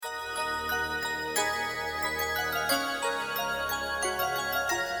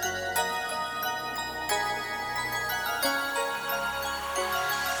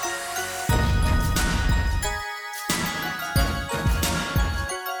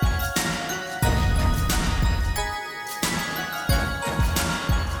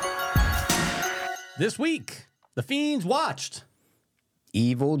This week, the Fiends watched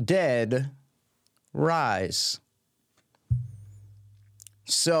Evil Dead Rise.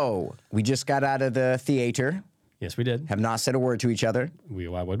 So, we just got out of the theater. Yes, we did. Have not said a word to each other.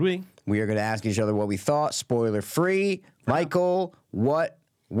 Why would we? We are going to ask each other what we thought, spoiler free. Michael, what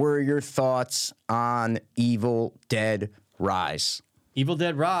were your thoughts on Evil Dead Rise? Evil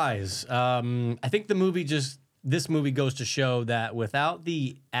Dead Rise. I think this movie goes to show that without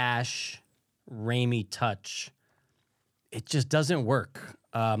the Ash Raimi touch, it just doesn't work.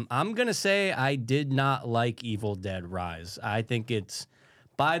 I'm going to say I did not like Evil Dead Rise. I think it's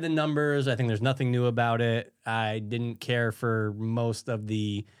by the numbers. I think there's nothing new about it. I didn't care for most of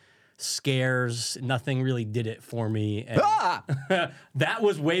the scares. Nothing really did it for me. And that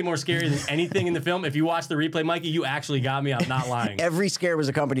was way more scary than anything in the film. If you watch the replay, Mikey, you actually got me. I'm not lying. Every scare was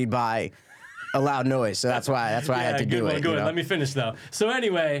accompanied by a loud noise, so that's why I had to do it. Good. Let me finish though. So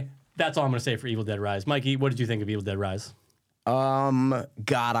anyway, that's all I'm going to say for Evil Dead Rise. Mikey, what did you think of Evil Dead Rise? God,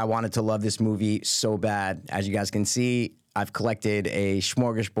 I wanted to love this movie so bad. As you guys can see, I've collected a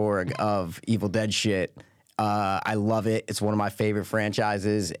smorgasbord of Evil Dead shit. I love it. It's one of my favorite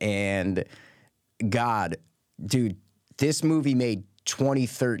franchises. And God, dude, this movie made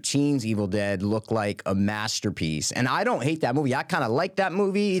 2013's Evil Dead look like a masterpiece. And I don't hate that movie. I kind of like that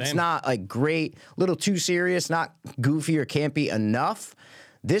movie. Same. It's not like great, a little too serious, not goofy or campy enough.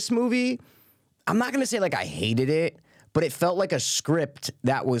 This movie, I'm not going to say like I hated it, but it felt like a script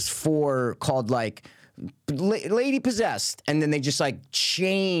that was called like Lady Possessed. And then they just like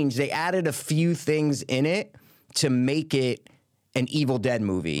changed, they added a few things in it to make it an Evil Dead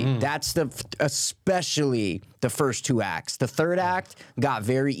movie. That's especially the first two acts. The third act got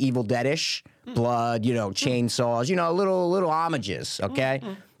very Evil Dead-ish. Blood, chainsaws, little homages, okay?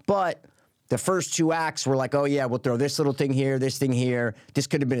 But the first two acts were like, oh yeah, we'll throw this little thing here, this thing here. This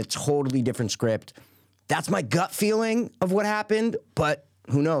could have been a totally different script. That's my gut feeling of what happened, but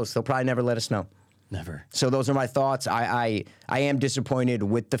who knows? They'll probably never let us know. Never. So those are my thoughts. I am disappointed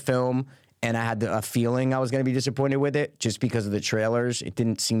with the film, and I had a feeling I was going to be disappointed with it just because of the trailers. It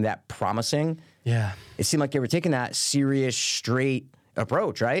didn't seem that promising. Yeah. It seemed like they were taking that serious, straight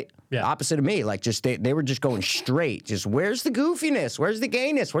approach, right? Yeah. Opposite of me. Like, just they were just going straight. Just, where's the goofiness? Where's the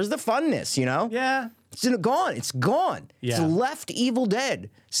gayness? Where's the funness, Yeah. It's gone. It's gone. Yeah. It's left Evil Dead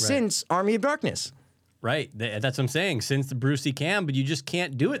since Army of Darkness. Right. That's what I'm saying. Since the Brucey Cam, but you just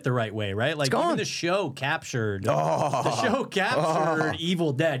can't do it the right way, right? Like even the show captured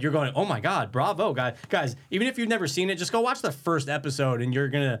Evil Dead. You're going, oh my God, bravo, guys. Even if you've never seen it, just go watch the first episode, and you're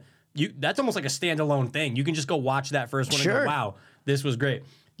gonna that's almost like a standalone thing. You can just go watch that first one and go, wow, this was great.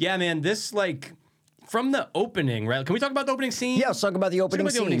 Yeah, man. This from the opening, right? Can we talk about the opening scene? Yeah, let's talk about the opening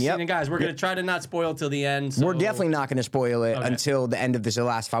scene. Yep. And guys, we're going to try to not spoil till the end. So. We're definitely not going to spoil it until the end of this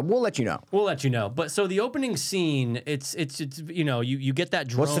last five. We'll let you know. We'll let you know. But so the opening scene, it's you get that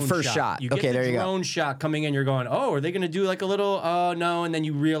drone shot. What's the first shot? You get the drone shot coming in. You're going, oh, are they going to do like a little, no, and then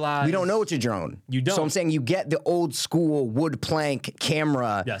you realize. We don't know it's a drone. You don't. So I'm saying you get the old school wood plank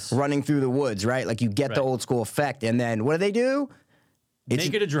camera running through the woods, right? Like you get the old school effect. And then what do?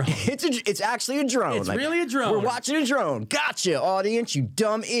 Make it a drone. It's actually a drone. It's really a drone. We're watching a drone. Gotcha, audience, you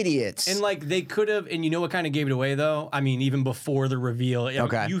dumb idiots. And like they could have, and you know what kind of gave it away though? I mean, even before the reveal,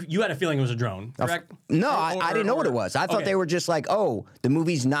 you had a feeling it was a drone, correct? No, I didn't know what it was. I thought they were just like, oh, the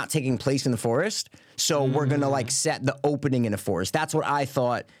movie's not taking place in the forest, so we're gonna like set the opening in a forest. That's what I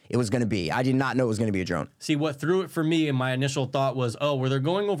thought it was gonna be. I did not know it was gonna be a drone. See, what threw it for me and my initial thought was, oh, where they're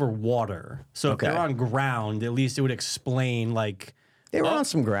going over water. So if they're on ground, at least it would explain like. They were on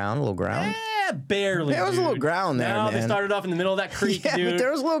some ground, a little ground. Barely. There was a little ground there, No, man. they started off in the middle of that creek, dude. But there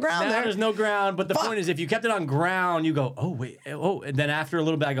was a little ground there. There's no ground. But the point is, if you kept it on ground, you go, oh, wait. Oh, and then after a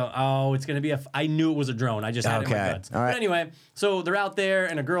little bit, I go, oh, it's going to be I knew it was a drone. I just had it in my guts. All right. But anyway, so they're out there,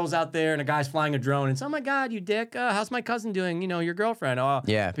 and a girl's out there, and a guy's flying a drone. And it's, oh, my God, you dick. How's my cousin doing? Your girlfriend. Oh,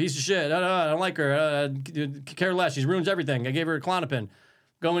 yeah. Piece of shit. I don't like her. Care less. She ruins everything. I gave her a Klonopin.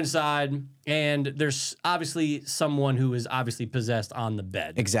 Go inside, and there's obviously someone who is obviously possessed on the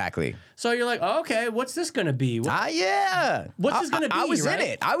bed. Exactly. So you're like, oh, okay, what's this going to be? Yeah. What's this going to be, I was in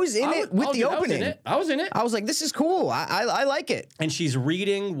it. I was in it with the opening. I was in it. I was like, this is cool. I like it. And she's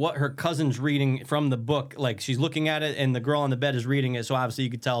reading what her cousin's reading from the book. Like, she's looking at it, and the girl on the bed is reading it, so obviously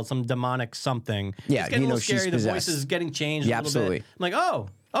you could tell it's some demonic something. Yeah, it's getting a little scary. she's the possessed. voice is getting changed a little absolutely. bit. I'm like, oh,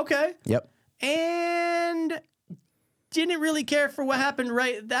 okay. Yep. And didn't really care for what happened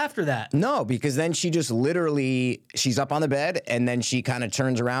right after that. No, because then she just literally, she's up on the bed, and then she kind of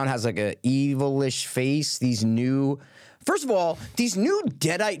turns around, has like a evilish face, these new First of all, these new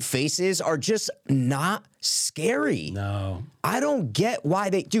Deadite faces are just not scary. No. I don't get why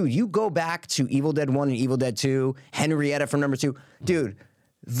they... Dude, you go back to Evil Dead 1 and Evil Dead 2, Henrietta from number 2. Dude,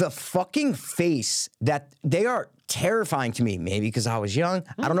 the fucking face that... They are terrifying to me. Maybe because I was young.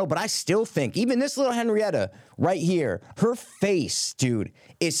 I don't know, but I still think... Even this little Henrietta right here, her face, dude,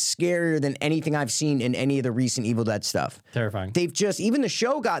 is scarier than anything I've seen in any of the recent Evil Dead stuff. Terrifying. They've just... Even the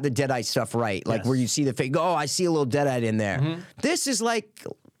show got the Deadite stuff right. Like, where you see the face... Oh, I see a little Deadite in there. This is like...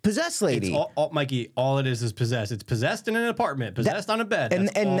 Possessed lady. Mikey, all it is possessed. It's possessed in an apartment, possessed on a bed.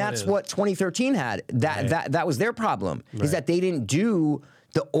 And that's what 2013 had. That was their problem, is that they didn't do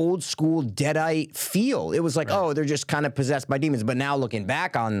the old school Deadite feel. It was like, oh, they're just kind of possessed by demons. But now looking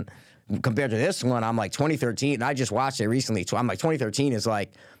back on, compared to this one, I'm like 2013, I just watched it recently. So I'm like 2013 is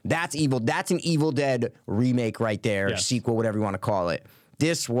like, that's evil. That's an Evil Dead remake right there, sequel, whatever you want to call it.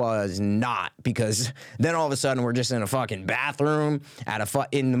 This was not, because then all of a sudden we're just in a fucking bathroom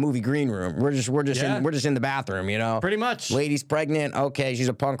in the movie Green Room. We're just in the bathroom, you know. Pretty much. Lady's pregnant. Okay, she's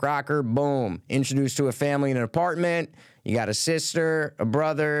a punk rocker. Boom. Introduced to a family in an apartment. You got a sister, a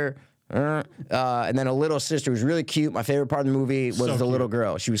brother, and then a little sister who's really cute. My favorite part of the movie was the little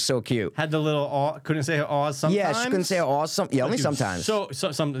girl. She was so cute. Had the little aw, couldn't say aw sometimes. Yeah, she couldn't say aw. Only sometimes. So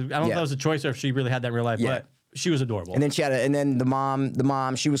I don't know if that was a choice or if she really had that in real life, but she was adorable. And then the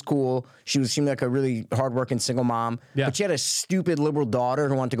mom, she was cool. She seemed like a really hardworking single mom. Yeah. But she had a stupid liberal daughter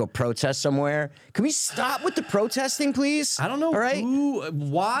who wanted to go protest somewhere. Can we stop with the protesting, please? I don't know. All right?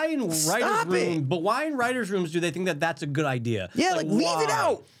 Why in writer's room? But why in writers' rooms do they think that that's a good idea? Yeah, like leave it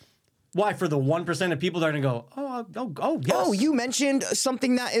out. Why? For the 1% of people that are going to go, yes. Oh, you mentioned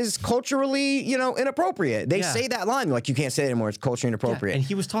something that is culturally, inappropriate. They say that line, like, you can't say it anymore. It's culturally inappropriate. Yeah, and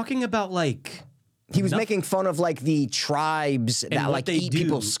he was talking about, like... He was making fun of like the tribes that like eat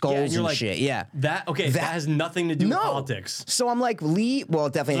people's skulls and shit. Yeah, that has nothing to do with politics. So I'm like, well,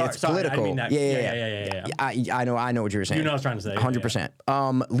 definitely it's political. I mean that. Yeah. I know what you were saying. You know what I was trying to say.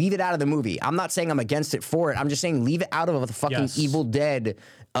 100%. Leave it out of the movie. I'm not saying I'm against it for it. I'm just saying leave it out of the fucking Evil Dead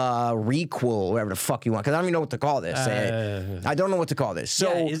requel, whatever the fuck you want, because I don't even know what to call this. I don't know what to call this.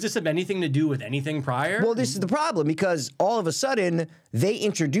 So is this have anything to do with anything prior? Well, this is the problem, because all of a sudden they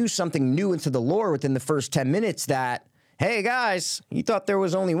introduce something new into the lore within the first 10 minutes that, hey guys, you thought there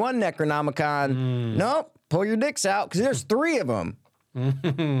was only one Necronomicon. Nope, pull your dicks out, because there's 3 of them.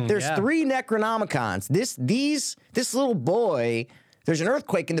 There's 3 Necronomicons. This little boy, there's an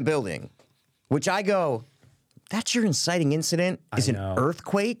earthquake in the building, which I go, that's your inciting incident, is an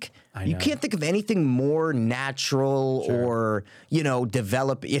earthquake? You can't think of anything more natural or,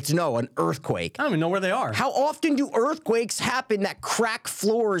 develop. It's an earthquake. I don't even know where they are. How often do earthquakes happen that crack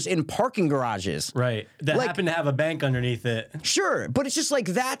floors in parking garages? Right. That happen to have a bank underneath it. Sure. But it's just like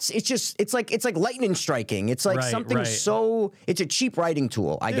it's like lightning striking. It's like something so, it's a cheap writing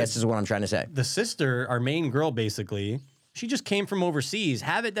tool, I guess is what I'm trying to say. The sister, our main girl, basically, she just came from overseas.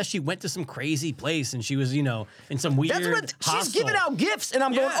 Have it that she went to some crazy place and she was, in some weird hostel. She's giving out gifts, and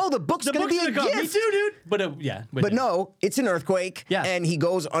I'm going, oh, the book's going to be a gift. Me too, dude. But no, it's an earthquake. Yeah. And he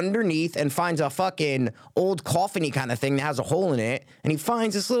goes underneath and finds a fucking old coffin-y kind of thing that has a hole in it, and he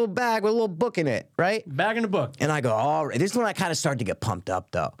finds this little bag with a little book in it, right? Bag in a book. And I go, all right. This is when I kind of start to get pumped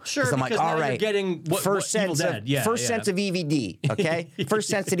up, though. Sure, I'm like, all right. You're getting first sense of EVD, okay? First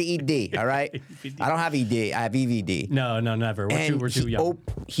sense of the ED, all right? I don't have ED. I have EVD. No, never. We're too young.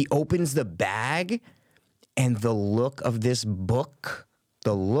 He opens the bag, and the look of this book, I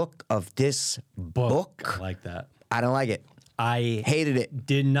like that. I don't like it. I hated it.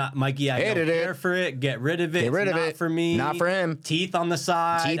 Did not, Mikey. I don't care for it. Get rid of it. Get rid of it. Not for me. Not for him. Teeth on the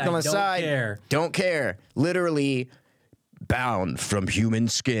side. Don't care. Don't care. Literally. Bound from human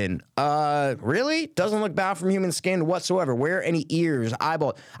skin. Really? Doesn't look bound from human skin whatsoever. Wear any ears,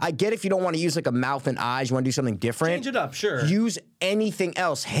 eyeball. I get if you don't want to use like a mouth and eyes, you want to do something different. Change it up, sure. Use anything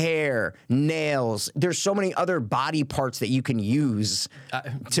else. Hair, nails. There's so many other body parts that you can use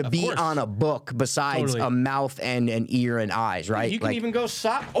to be on a book besides a mouth and an ear and eyes, right? You can even go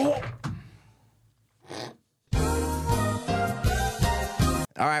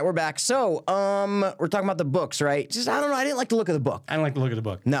All right, we're back. So, we're talking about the books, right? Just, I don't know. I didn't like the look of the book. I didn't like the look of the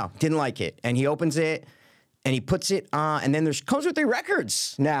book. No, didn't like it. And he opens it, and he puts it on, and then comes with 3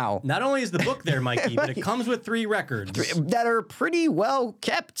 records now. Not only is the book there, Mikey, but it comes with 3 records. That are pretty well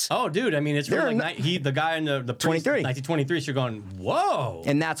kept. Oh, dude. I mean, it's really the guy in the 1923, so you're going, whoa.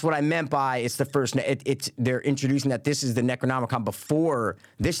 And that's what I meant by it's the first, they're introducing that this is the Necronomicon before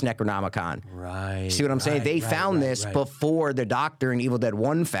this Necronomicon. Right. See what I'm saying? They found this before the Doctor in Evil Dead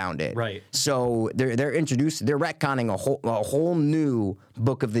 1 found it. Right. So they're retconning a whole new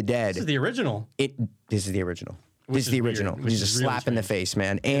Book of the Dead. This is the original. This is the original. This is the weird, original. which He's a is really slap in the strange. face,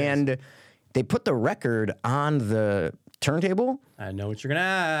 man. And they put the record on the turntable. I know what you're gonna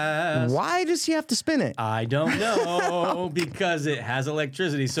ask. Why does he have to spin it? I don't know because it has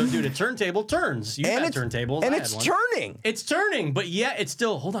electricity. So, dude, a turntable turns. You got turntables. And I it's had one. turning. It's turning, but yet it's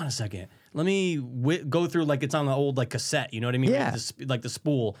still. Hold on a second. Let me go through like it's on the old like cassette. You know what I mean? Yeah. Like the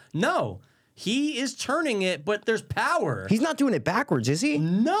spool. No, he is turning it, but there's power. He's not doing it backwards, is he?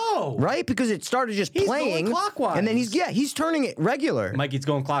 No. Right? Because it started just He's playing. going clockwise. And then he's turning it regular. Mikey's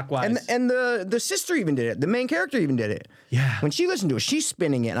going clockwise. And the sister even did it. The main character even did it. Yeah. When she listened to it, she's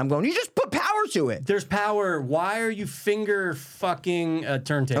spinning it. And I'm going, you just put power to it. There's power. Why are you finger fucking a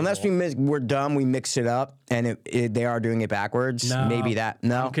turntable? Unless we're dumb, we mix it up, and they are doing it backwards. No. Maybe that.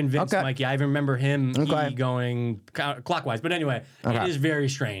 No. I'm convinced, Okay. Mikey. I remember him Okay. going clockwise. But anyway, it is very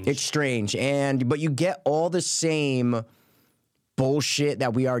strange. It's strange, but you get all the same bullshit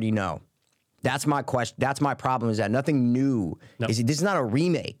that we already know. That's my question. That's my problem. Is that nothing new? No. This is not a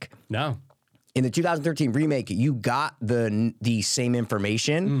remake. No. In the 2013 remake, you got the same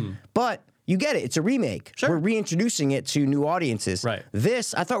information, but you get it. It's a remake. Sure. We're reintroducing it to new audiences. Right.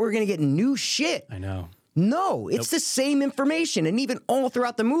 This, I thought we were going to get new shit. I know. No, it's the same information. And even all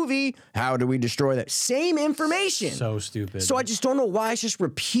throughout the movie, how do we destroy that? Same information. So stupid. So I just don't know why it's just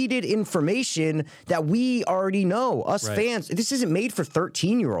repeated information that we already know. Us Right. fans, this isn't made for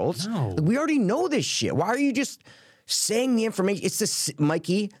 13-year-olds. No. We already know this shit. Why are you just saying the information? It's the,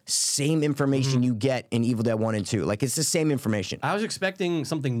 Mikey, same information you get in Evil Dead 1 and 2. Like, it's the same information. I was expecting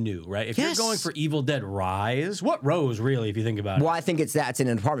something new, right? If Yes. you're going for Evil Dead Rise, what Rose really, if you think about it? Well, I think it's in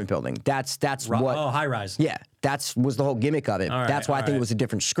an apartment building. That's what. Oh, high rise. Yeah, was the whole gimmick of it. All right, That's why I all think it right. was a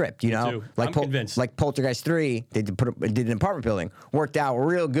different script, you know? too. Like I'm convinced. Like Poltergeist 3, they did an apartment building. Worked out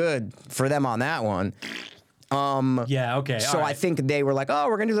real good for them on that one. Yeah, okay. So all I right. think they were like, oh,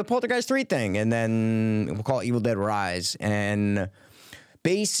 we're going to do the Poltergeist 3 thing. And then we'll call it Evil Dead Rise. And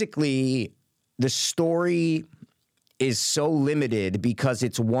basically, the story is so limited because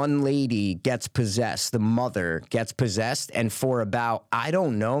it's one lady gets possessed, the mother gets possessed, and for about, I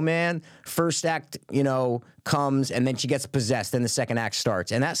don't know, man, first act, comes, and then she gets possessed, then the second act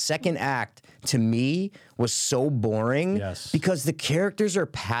starts. And that second act, to me, was so boring Yes. because the characters are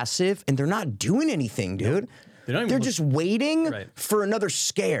passive and they're not doing anything, dude. They don't even They're look- just waiting Right. for another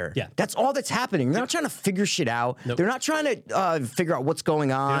scare. Yeah. That's all that's happening. They're not trying to figure shit out. Nope. They're not trying to figure out what's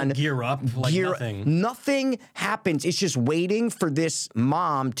going on. Gear up like nothing. Nothing happens. It's just waiting for this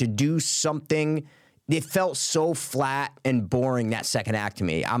mom to do something. It felt so flat and boring, that second act, to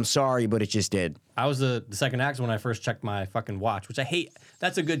me. I'm sorry, but it just did. I was the second act when I first checked my fucking watch, which I hate.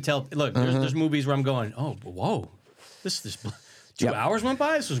 That's a good tell. Look, there's movies where I'm going, oh, whoa, this 2 Yep. hours went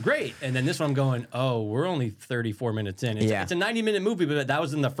by. This was great. And then this one I'm going, oh, we're only 34 minutes in. Yeah. It's a 90-minute movie, but that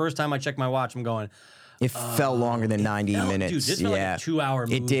was in the first time I checked my watch. I'm going, It felt longer than 90 felt- minutes. dude, this felt like a 2-hour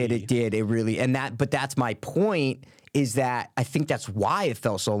It did. movie. It did. It really. But that's my point. Is that I think that's why it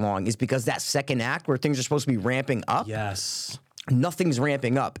felt so long. Is because that second act where things are supposed to be ramping up. yes. Nothing's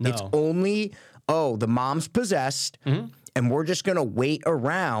ramping up. No. It's only, the mom's possessed, and we're just gonna wait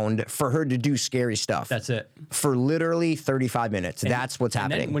around for her to do scary stuff. That's it. For literally 35 minutes. That's what's And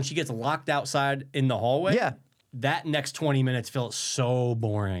happening. then when she gets locked outside in the hallway, Yeah. that next 20 minutes felt so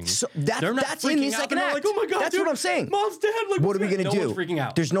boring. So They're not that's in the freaking out. second They're act. like, oh my God, that's dude, what I'm saying. Mom's dead. Like, What are we gonna no do? one's freaking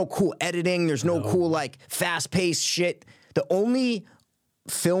out. There's no cool editing. There's no cool like fast-paced shit. The only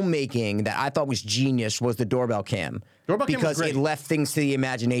filmmaking that I thought was genius was the doorbell cam. Doorbell cam was because great. it left things to the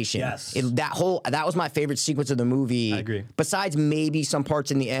imagination. Yes. That was my favorite sequence of the movie. I agree. Besides maybe some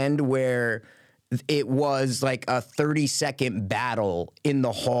parts in the end where it was like a 30-second battle in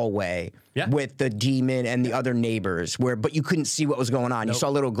the hallway Yeah. with the demon and the other neighbors, but you couldn't see what was going on. You saw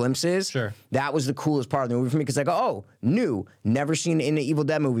little glimpses. Sure. That was the coolest part of the movie for me because I go, oh, new, never seen it in an Evil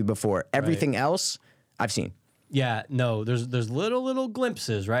Dead movie before. Everything else, I've seen. Yeah, no, there's little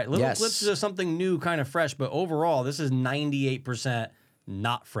glimpses, right? Little Yes. glimpses of something new, kind of fresh, but overall, this is 98%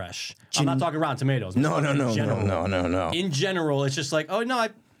 not fresh. I'm not talking Rotten Tomatoes. I'm No, talking no, in general. no. In general, it's just like, oh no,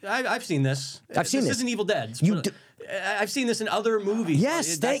 I've seen this. I've seen this. This isn't Evil Dead. You I've seen this in other movies.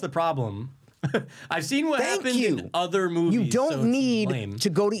 Yes, That's the problem. I've seen what Thank happened you. in other movies. You so don't it's need lame. to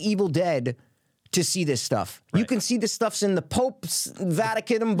go to Evil Dead to see this stuff. You Right. can see this stuff's in the Pope's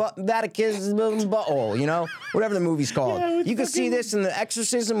Vatican's butthole, whatever the movie's called. Yeah, You can see this in the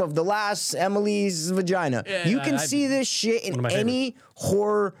exorcism of the last Emily's vagina. Yeah, you can I- see this shit one in of my any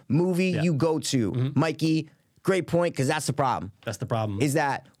horror movie you go to. Mm-hmm. Mikey, great point, because that's the problem. That's the problem. Is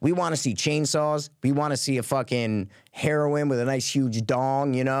that we want to see chainsaws. We want to see a fucking heroine with a nice huge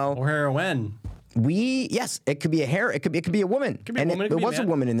dong, or heroin. Yes, it could be it could be a woman. Could be a woman, it There could be a was a man.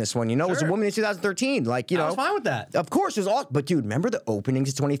 woman in this one. You know, it was a Sure. woman in 2013. Like, you know, I was fine with that. Of course, it was all. But dude, remember the opening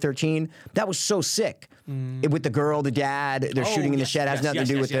to 2013? That was so sick. With the girl, the dad, they're shooting in the yes, shed. Has yes, nothing yes,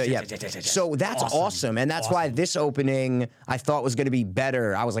 to do yes, with yes, the yes, yes, yes, yes. So that's awesome, and that's why this opening I thought was going to be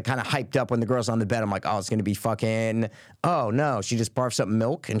better. I was like kind of hyped up when the girl's on the bed. I'm like, oh, it's going to be fucking. Oh no, she just barfs up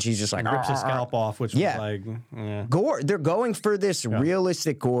milk and she's just like Rips his scalp off, which Yeah. was like, yeah. gore. They're going for this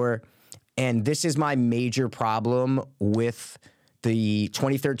realistic gore, and this is my major problem with the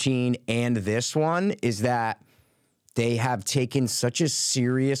 2013 and this one is that they have taken such a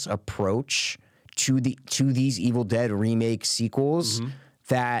serious approach to these Evil Dead remake sequels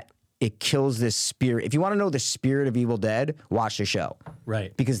that it kills this spirit. If you want to know the spirit of Evil Dead, watch the show.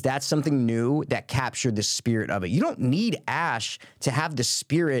 Right. Because that's something new that captured the spirit of it. You don't need Ash to have the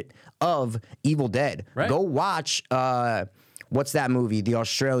spirit of Evil Dead. Right. Go watch what's that movie? The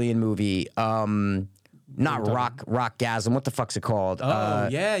Australian movie. Not Rockgasm. What the fuck's it called? Oh,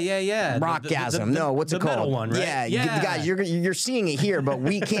 yeah. Rockgasm. No, what's the it called? metal one, right? Yeah, you guys, you're seeing it here, but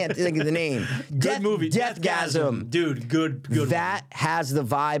we can't think of the name. Good movie. Deathgasm. Dude, good That has the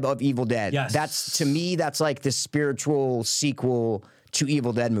vibe of Evil Dead. Yes. That's, to me, that's like the spiritual sequel to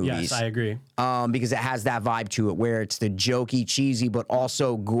Evil Dead movies. Yes, I agree. Because it has that vibe to it where it's the jokey, cheesy, but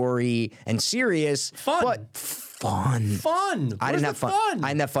also gory and serious. Fun. But fun. Fun. I didn't have fun. I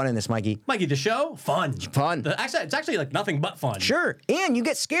didn't have fun in this, Mikey. Mikey, the show, fun. Fun. It's actually like nothing but fun. Sure, and you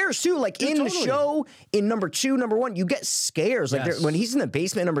get scares too. Like in the totally. show, in number 2, number 1, you get scares. Like Yes. when he's in the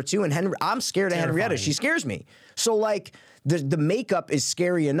basement, number 2, and I'm scared of Henrietta. Terrifying. She scares me. So like the makeup is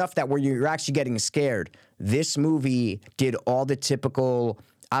scary enough that where you're actually getting scared. This movie did all the typical,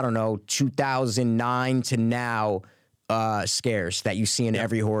 I don't know, 2009 to now scares that you see in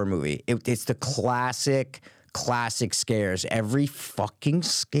every horror movie. It's the classic scares. Every fucking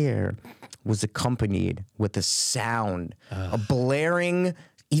scare was accompanied with a sound, a blaring.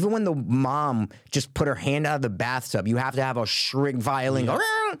 Even when the mom just put her hand out of the bathtub, you have to have a shriek violin. Go,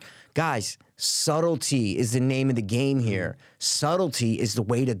 guys, subtlety is the name of the game here. Subtlety is the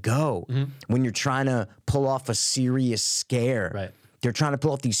way to go when you're trying to pull off a serious scare. Right. They're trying to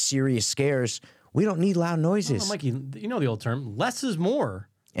pull off these serious scares. We don't need loud noises. Oh, Mikey, you know the old term, less is more.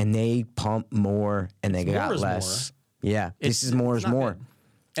 And they pump more and they got more is less. Yeah, this is more is not more. good.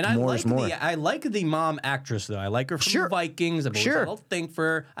 And I More like is more. I like the mom actress though. I like her from Sure. Vikings. I've always Sure. had a little thing for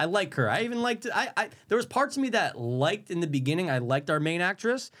her. I like her. I even liked. There was parts of me that liked in the beginning. I liked our main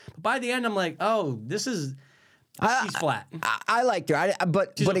actress, but by the end, I'm like, oh, she's flat. I liked her,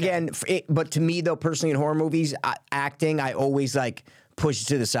 but okay. again, but to me though, personally in horror movies, acting, I always like push it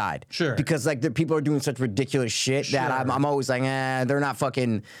to the side. Sure. Because like the people are doing such ridiculous shit that I'm always like, they're not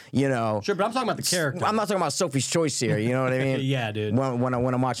fucking, you know. Sure, but I'm talking about the character. I'm not talking about Sophie's Choice here. You know what I mean? Yeah, dude. When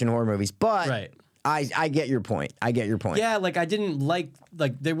I'm watching horror movies, but Right. I get your point. I get your point. Yeah, like I didn't like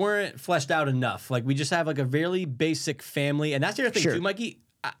they weren't fleshed out enough. Like we just have like a very basic family, and that's the other thing Sure. too, Mikey.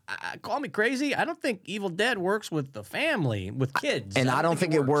 Call me crazy. I don't think Evil Dead works with the family, with kids. And I don't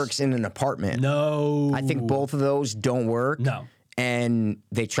think it works in an apartment. No, I think both of those don't work. No. And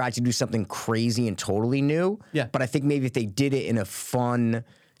they tried to do something crazy and totally new. Yeah. But I think maybe if they did it in a fun,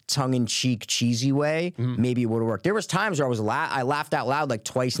 tongue-in-cheek, cheesy way, maybe it would have worked. There was times where I laughed out loud like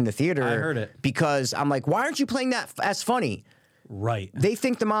twice in the theater. I heard it. Because I'm like, why aren't you playing that as funny? Right. They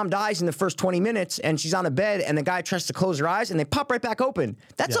think the mom dies in the first 20 minutes and she's on the bed and the guy tries to close her eyes and they pop right back open.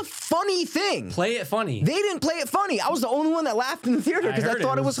 That's a funny thing. Play it funny. They didn't play it funny. I was the only one that laughed in the theater because I heard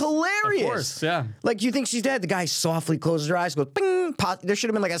thought it was hilarious. Of course, yeah. Like you think she's dead. The guy softly closes her eyes, goes bing. There should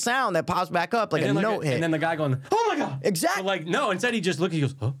have been like a sound that pops back up, like a note hit. And then the guy going, "Oh my god!" Exactly. But like no, instead he just looked. He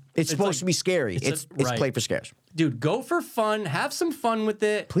goes, "Huh?" It's supposed like- to be scary. It's right. played for scares. Dude, go for fun. Have some fun with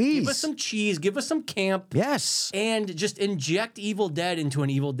it. Please. Give us some cheese. Give us some camp. Yes. And just inject Evil Dead into an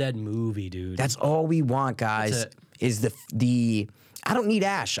Evil Dead movie, dude. That's all we want, guys. That's it. Is the I don't need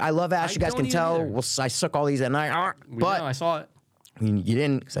Ash. I love Ash. I You guys don't can either. tell. I suck all these at night. But I saw it. I mean, you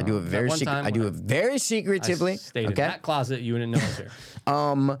didn't because I do it very one secret. time I do when it very secretively. Stayed in Okay. that closet. You didn't know I was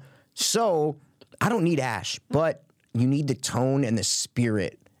here. So I don't need Ash, but you need the tone and the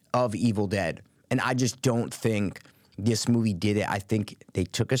spirit of Evil Dead. And I just don't think this movie did it. I think they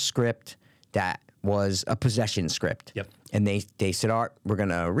took a script that was a Possession script. Yep. And they said, all right, we're going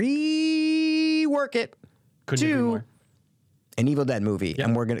to rework it Couldn't agree to more. an Evil Dead movie.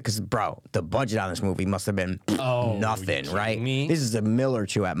 And we're going to, because, bro, the budget on this movie must have been nothing, you right? kidding me? This is $1 million or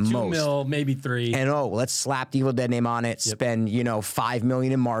 $2 million at $2 most. million, maybe $3 million. And let's slap the Evil Dead name on it, spend, $5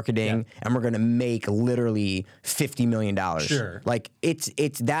 million in marketing, and we're gonna make literally $50 million. Sure. Like it's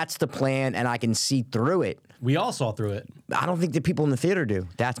that's the plan, and I can see through it. We all saw through it. I don't think the people in the theater do.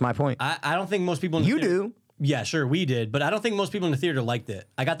 That's my point. I don't think most people in the You theater, do. Yeah, sure, we did, but I don't think most people in the theater liked it.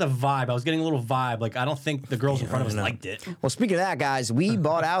 I got the vibe. I was getting a little vibe. Like, I don't think the girls in front of us liked it. Well, speaking of that, guys, we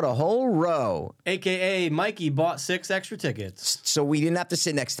bought out a whole row, AKA, Mikey bought 6 extra tickets. so we didn't have to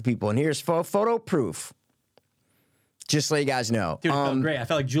sit next to people. And here's photo proof. Just so you guys know. Dude, it felt great. I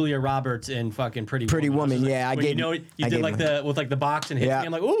felt like Julia Roberts in fucking Pretty Woman, Which is yeah, I when gave- you I did gave like him- with like the box and hit Yeah. me.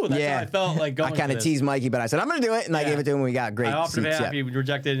 I'm like, ooh, that's how I felt like going. I kind of to this. teased Mikey, but I said, I'm going to do it. And I Yeah. gave it to him. We got great I offered seats. to have he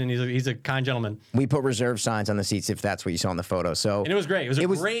rejected, and he's a kind gentleman. We put reserve signs on the seats if that's what you saw in the photo. So And it was great. It was a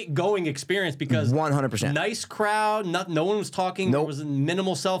great going experience because 100%. nice crowd. No one was talking. There Nope. was a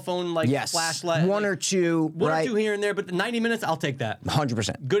minimal cell phone yes, flashlight. one or two, one right? or two here and there, but the 90 minutes, I'll take that.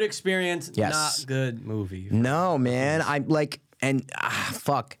 100%. Good experience, Yes. not good movie. No, man. I like, and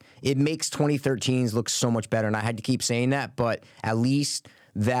fuck, it makes 2013's look so much better. And I had to keep saying that, but at least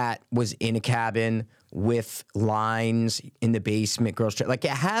that was in a cabin with lines in the basement, girls. Like it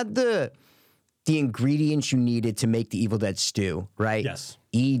had the ingredients you needed to make the Evil Dead stew, right? Yes.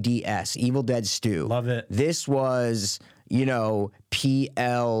 EDS, Evil Dead stew. Love it. This was, PLB.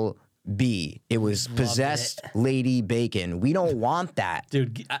 It was possessed lady bacon. We don't want that.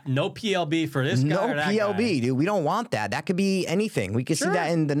 Dude, no PLB for this guy No or that PLB, guy. dude. We don't want that. That could be anything. We could see that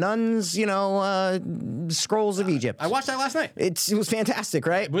in the nuns, scrolls of Egypt. I watched that last night. It was fantastic,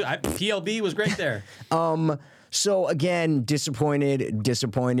 right? PLB was great there. So again, disappointed.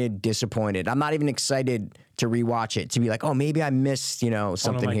 I'm not even excited to rewatch it, to be like, oh, maybe I missed,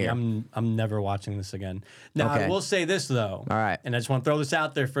 something Mikey, here. I'm never watching this again. Now, I Okay. will say this, though. All right. And I just want to throw this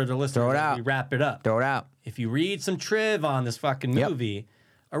out there for the listeners Throw it as out. we wrap it up. Throw it out. If you read some triv on this fucking movie,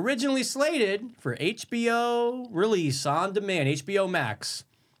 originally slated for HBO release on demand, HBO Max,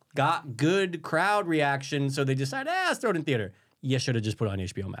 got good crowd reaction, so they decided, let's throw it in theater. You should have just put it on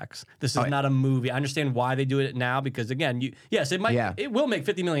HBO Max. This is not a movie. I understand why they do it now because again, it will make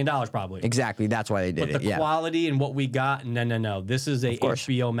 $50 million probably. Exactly. That's why they did But it. the quality and what we got, no. This is a course.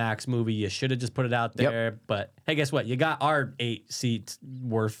 HBO Max movie. You should have just put it out there. But hey, guess what? You got our 8 seats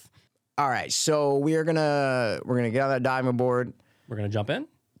worth. All right. So we're gonna get on that diving board We're gonna jump in.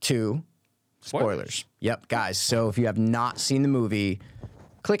 to spoilers. Yep, guys. So if you have not seen the movie,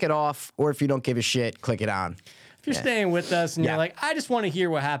 click it off, or if you don't give a shit, click it on. If you're staying with us and you're like, I just want to hear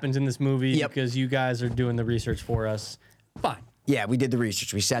what happens in this movie because you guys are doing the research for us, fine. Yeah, we did the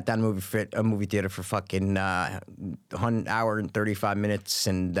research. We sat down in a movie theater for fucking 1 hour and 35 minutes,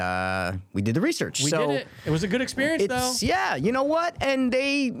 and we did the research. We did it. It was a good experience, though. Yeah, you know what? And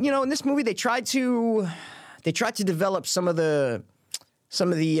they, in this movie, they tried to develop some of the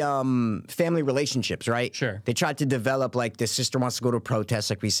family relationships, right? Sure. They tried to develop, like, the sister wants to go to a protest,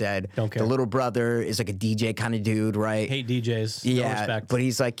 like we said. Don't care. The little brother is like a DJ kind of dude, right? Hate DJs. No Yeah, respect. but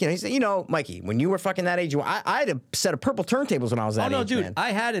he's like, Mikey, when you were fucking that age, I had a set of purple turntables when I was that oh, no, age, dude. man.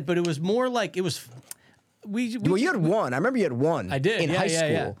 I had it, but it was more like it was. Well, you had one. I remember you had one. I did. in yeah, high yeah,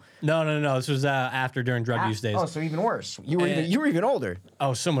 school. Yeah. No. This was after during drug use days. Oh, so even worse. You were even older.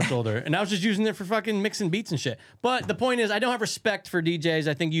 Oh, so much older. And I was just using it for fucking mixing beats and shit. But the point is, I don't have respect for DJs.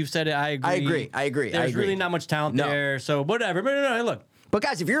 I think you've said it. I agree. I agree. There's really not much talent No. there. So whatever. But no, look. But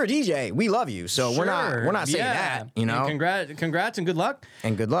guys, if you're a DJ, we love you. So we're not saying that, And congrats and good luck.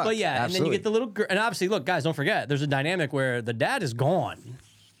 And good luck. But yeah, Absolutely. and then you get the little girl. And obviously, look, guys, don't forget, there's a dynamic where the dad is gone.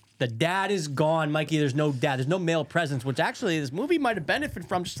 The dad is gone, Mikey. There's no dad. There's no male presence, which actually this movie might have benefited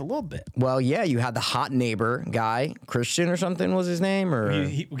from just a little bit. Well, yeah, you had the hot neighbor guy, Christian or something was his name, or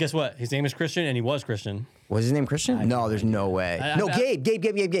Guess what? His name is Christian, and he was Christian. was his name Christian? No, there's no way.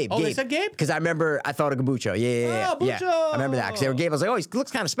 Gabe. Oh, they said Gabe? Because I thought of Gabucho. Yeah. Oh, Bucho. I remember that because they were Gabe. I was like, oh, he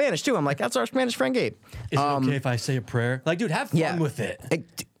looks kind of Spanish too. I'm like, that's our Spanish friend Gabe. Is it okay if I say a prayer? Like, dude, have fun with it.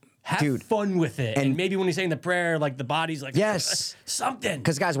 Have fun with it. And maybe when he's saying the prayer, like the body's like, yes, something.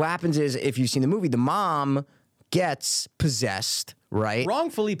 Because, guys, what happens is if you've seen the movie, the mom gets possessed, right?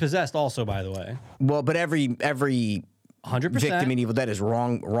 Wrongfully possessed, also, by the way. Well, but every 100%. victim in Evil Dead is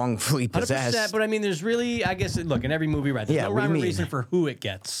wrongfully possessed. 100%, but I mean, there's really, I guess, look, in every movie, right? There's no rhyme or reason for who it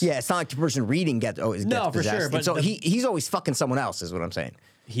gets. Yeah, it's not like the person reading gets possessed. For sure. But so he's always fucking someone else, is what I'm saying.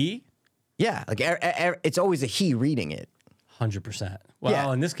 He? Yeah, like it's always a he reading it. 100%.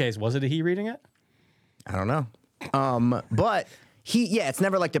 Well, in this case, was it a he reading it? I don't know. But it's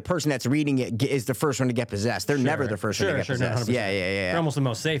never like the person that's reading it is the first one to get possessed. They're never the first one to get possessed. 100%. Yeah. They're almost the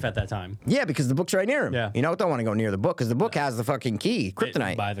most safe at that time. Yeah, because the book's right near him. Yeah. You don't want to go near the book because the book has the fucking key,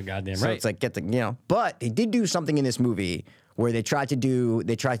 kryptonite. By the goddamn So right. it's like But they did do something in this movie where they tried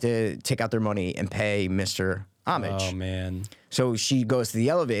to take out their money and pay Mr. homage. Oh man. So she goes to the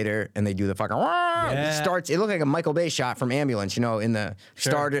elevator and they do the fucking it starts. It looked like a Michael Bay shot from Ambulance, in the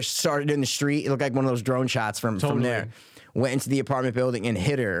started in the street. It looked like one of those drone shots from there. Went into the apartment building and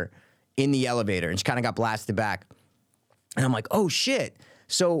hit her in the elevator, and she kind of got blasted back. And I'm like, oh shit.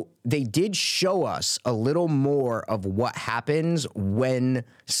 So they did show us a little more of what happens when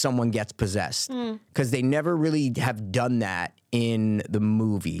someone gets possessed, because they never really have done that in the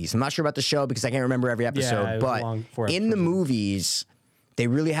movies. I'm not sure about the show because I can't remember every episode, but in the movies, they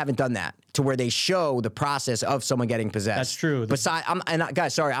really haven't done that to where they show the process of someone getting possessed. That's true. Besides,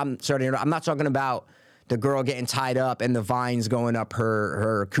 guys, I'm sorry to interrupt. I'm not talking about the girl getting tied up and the vines going up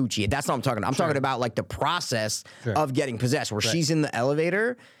her coochie. That's not what I'm talking about. I'm talking about like the process of getting possessed, where she's in the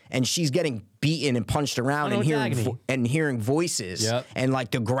elevator and she's getting beaten and punched around and hearing voices and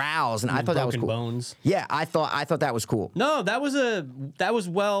like the growls. And I thought that was cool. Bones. Yeah, I thought that was cool. No, that was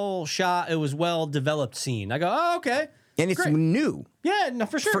well shot. It was well developed scene. I go, oh, okay. And it's new. Yeah, no,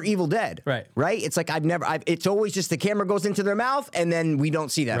 for sure. For Evil Dead. Right. Right? It's like it's always just the camera goes into their mouth and then we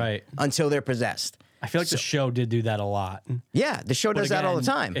don't see them until they're possessed. I feel like the show did do that a lot. Yeah, the show does that all the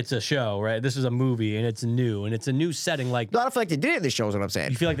time. It's a show, right? This is a movie, and it's new, and it's a new setting. Like, I don't feel like they did it in the show, is what I'm saying.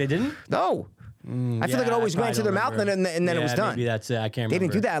 You feel like they didn't? No. I feel like it always went into their mouth, and then it was done. Maybe that's it. I can't remember. They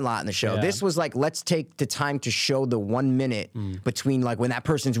didn't do that a lot in the show. Yeah. This was like, let's take the time to show the 1 minute between like when that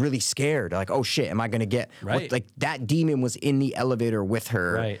person's really scared. Like, oh shit, am I going to get... Right. Like that demon was in the elevator with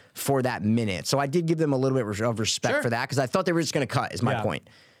her for that minute. So I did give them a little bit of respect for that, because I thought they were just going to cut, is my point.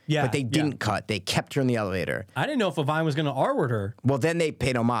 Yeah, but they didn't cut. They kept her in the elevator. I didn't know if a vine was going to R-word her. Well, then they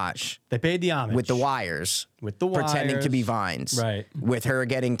paid homage. They paid the homage. With the wires. Pretending to be vines. Right. With her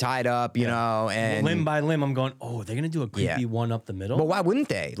getting tied up, you know, and... Limb by limb, I'm going, oh, they're going to do a creepy one up the middle? But why wouldn't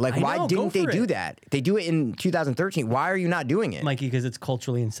they? Like, why didn't they do that? They do it in 2013. Why are you not doing it? Mikey, because it's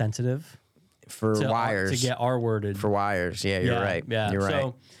culturally insensitive. For wires. To get R-worded. For wires. Yeah, you're right. Yeah, you're right.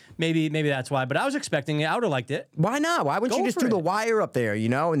 So, maybe that's why. But I was expecting it. I would have liked it. Why not? Why wouldn't you just do the wire up there,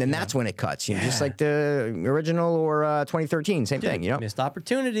 and then that's when it cuts, just like the original or 2013, same thing, Missed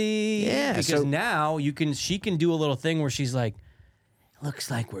opportunity. Yeah. Because now she can do a little thing where she's like, looks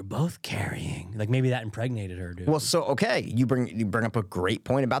like we're both carrying. Like maybe that impregnated her, dude. Well, so okay, you bring up a great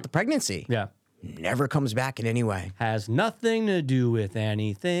point about the pregnancy. Yeah. Never comes back in any way. Has nothing to do with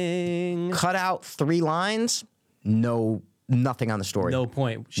anything. Cut out 3 lines. Nothing on the story. No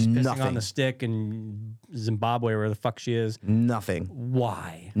point. She's pissing on the stick in Zimbabwe, where the fuck she is. Nothing.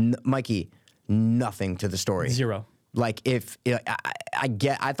 Why? Mikey, nothing to the story. 0. Like if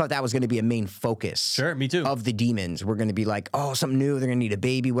I thought that was going to be a main focus. Sure, me too. Of the demons, we're going to be like, oh, something new. They're going to need a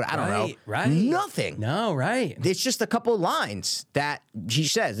baby. What I don't know. Right. Nothing. No. Right. It's just a couple of lines that she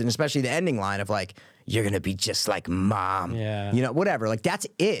says, and especially the ending line of like, "You're going to be just like mom." Yeah. Whatever. Like that's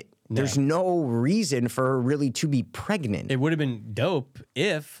it. There's no reason for her really to be pregnant. It would have been dope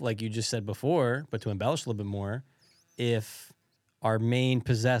if, like you just said before, but to embellish a little bit more, if our main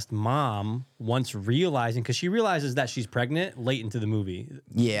possessed mom, once realizing, because she realizes that she's pregnant late into the movie.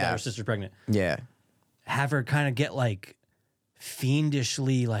 Yeah. That her sister's pregnant. Yeah. Have her kind of get like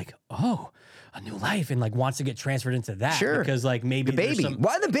fiendishly like, oh, a new life, and like wants to get transferred into that. Sure. Because like maybe the baby.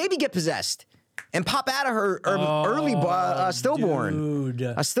 Why did the baby get possessed? And pop out of her early stillborn. Dude.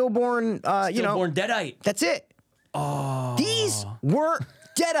 A stillborn, Stillborn deadite. That's it. Oh. These were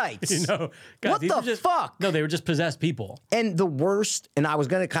deadites. God, what the fuck? No, they were just possessed people. And the worst, and I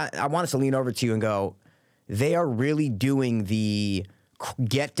want us to lean over to you and go, they are really doing the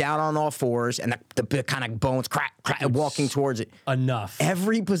get down on all fours and the kind of bones crack, walking towards it. Enough.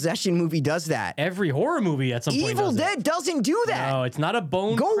 Every possession movie does that. Every horror movie at some point Evil does Dead doesn't do that. No, it's not a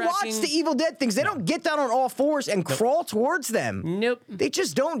bone Go cracking. watch the Evil Dead things. They don't get down on all fours and crawl towards them. Nope. They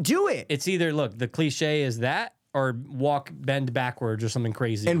just don't do it. It's either, look, the cliche is that or bend backwards or something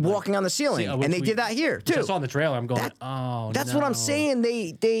crazy. And like, walking on the ceiling. And they did that here, too. I saw in the trailer. I'm going, That's what I'm saying.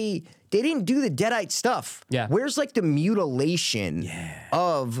 They didn't do the Deadite stuff. Yeah. Where's like the mutilation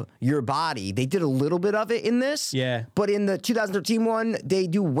of your body? They did a little bit of it in this. Yeah. But in the 2013 one, they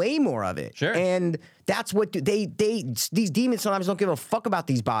do way more of it. Sure. And that's what these demons sometimes don't give a fuck about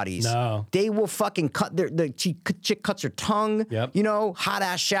these bodies. No. They will fucking cut the chick cuts her tongue. Yep. Hot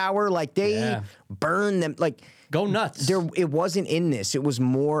ass shower. Like they burn them. Like go nuts. It wasn't in this. It was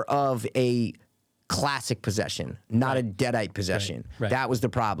more of a classic possession, not a Deadite possession. Right. That was the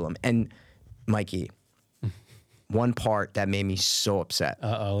problem. And Mikey, one part that made me so upset.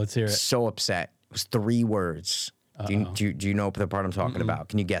 Let's hear it. So upset. It was 3 words. Do you know the part I'm talking about?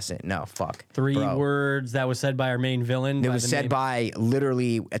 Can you guess it? No, fuck. 3 Bro. words that was said by our main villain. It was said by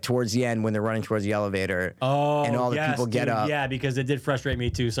literally towards the end when they're running towards the elevator. Oh, and all the people get up. Yeah, because it did frustrate me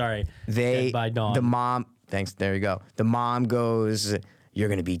too. Sorry. Said by Dawn. The mom. Thanks. There you go. The mom goes, "You're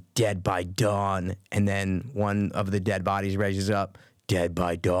going to be dead by dawn." And then one of the dead bodies raises up, "Dead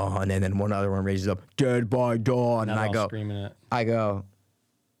by dawn." And then one other one raises up, "Dead by dawn." Not And all screaming it. I go,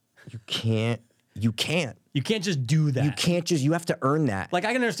 you can't. You can't just do that. You can't just, you have to earn that. Like,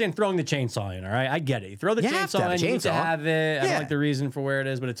 I can understand throwing the chainsaw in, all right? I get it. You throw the You have to chainsaw have a in, you need to chainsaw. have it. I Yeah. don't like the reason for where it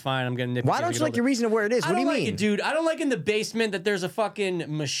is, but it's fine. I'm getting nitpicky. Why don't you like your reason of where it is? What do you I don't mean? like it, dude. I don't like in the basement that there's a fucking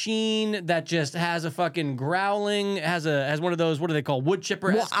machine that just has a fucking growling, has one of those, what do they call, wood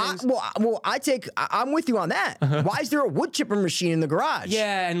chipper things. I'm with you on that. Why is there a wood chipper machine in the garage?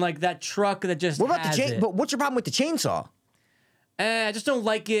 Yeah, and like that truck that just What about has the chain? it. But what's your problem with the chainsaw? I just don't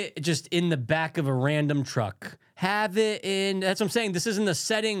like it just in the back of a random truck. Have it in, that's what I'm saying. This isn't the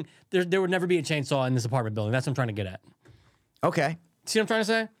setting. There would never be a chainsaw in this apartment building. That's what I'm trying to get at. Okay. See what I'm trying to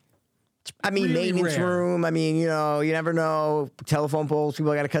say? I mean, really maintenance rare. room. I mean, you know, you never know. Telephone poles,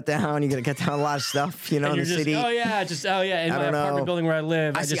 people got to cut down. You got to cut down a lot of stuff, you know, And in you're the just, city. In my don't apartment know. building where I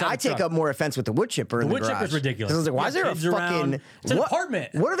live, I just have I a take truck. up more offense with the wood chipper in the wood garage. chipper's ridiculous. 'Cause I was like, why You is there got a kids around. fucking... It's an apartment.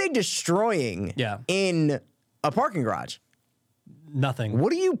 What are they destroying Yeah. in a parking garage? Nothing.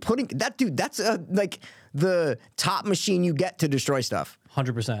 What are you putting... That's like the top machine you get to destroy stuff.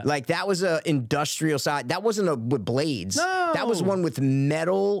 100%. Like, that was a industrial side. That wasn't a with blades. No. That was one with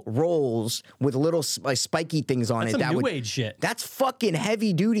metal rolls with little spiky things on That's it. some new age shit. That's fucking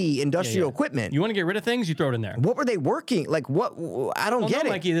heavy duty industrial equipment. You want to get rid of things, you throw it in there. What were they working? Like, what? I don't get it.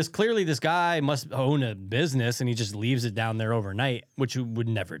 Mikey, this guy must own a business and he just leaves it down there overnight, which you would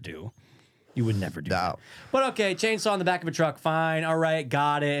never do. You would never do that. But okay, chainsaw in the back of a truck, fine. All right,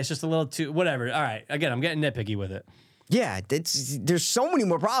 got it. It's just a little too, whatever. All right, again, I'm getting nitpicky with it. Yeah, there's so many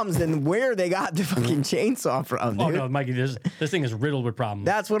more problems than where they got the fucking chainsaw from, dude. Oh no, Mikey, this thing is riddled with problems.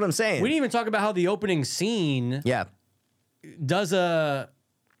 That's what I'm saying. We didn't even talk about how the opening scene Yeah. does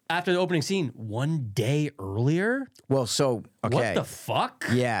after the opening scene 1 day earlier. Well, so, okay. What the fuck?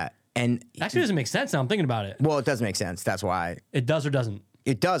 Yeah, and... Actually, doesn't make sense now. I'm thinking about it. Well, it does make sense. That's why. It does or doesn't.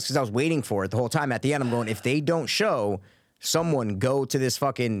 It does, because I was waiting for it the whole time. At the end, I'm going, if they don't show someone go to this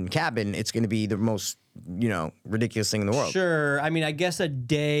fucking cabin, it's going to be the most, ridiculous thing in the world. Sure. I mean, I guess a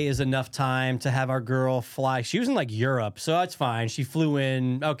day is enough time to have our girl fly. She was in like Europe, so that's fine. She flew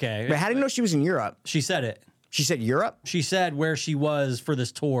in. Okay. But how do you know she was in Europe? She said it. She said Europe? She said where she was for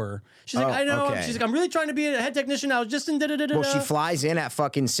this tour. She's like, I know. okay. She's like, I'm really trying to be a head technician. I was just in da-da-da-da. Well, she flies in at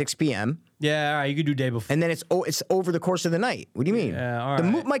fucking 6 p.m. Yeah, all right. You could do day before. And then it's over the course of the night. What do you mean? Yeah, all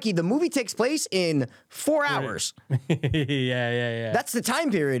right. Mikey, the movie takes place in 4 hours. yeah. That's the time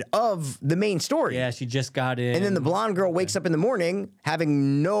period of the main story. Yeah, she just got in. And then the blonde girl wakes up in the morning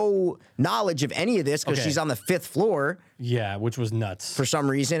having no knowledge of any of this because Okay. she's on the 5th floor Yeah, which was nuts. for some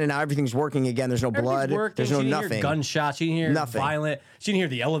reason, and now everything's working again. There's no blood. Everything's working. There's She no didn't nothing. Hear gunshots. She didn't hear Nothing. violent. She didn't hear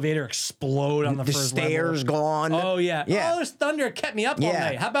the elevator explode on the The first stairs level. gone. Oh yeah. Yeah. Oh, there's thunder. It kept me up all Yeah.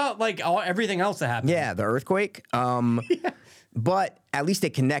 night. How about like everything else that happened? Yeah, the earthquake. But at least they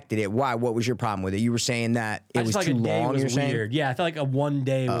connected it. Why? What was your problem with it? You were saying that it I was just too felt like a day long. was You're saying? weird. Yeah, I felt like a 1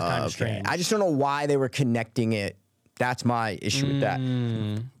 day was kind of Okay. strange. I just don't know why they were connecting it. That's my issue with that.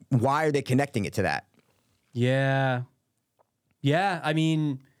 Why are they connecting it to that? Yeah. I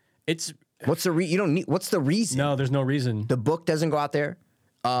mean, it's What's the you don't need? What's the reason? no. There's no reason. The book doesn't go out there.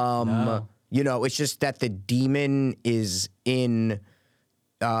 No. It's just that the demon is in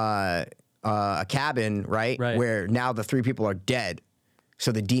a cabin, right? Right. Where now the 3 people are dead.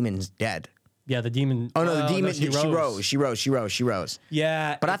 So the demon's dead. Yeah, the demon. Oh no, the demon. she She rose.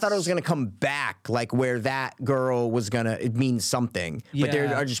 Yeah, But I thought it was gonna come back, like where that girl was gonna. It means something. But they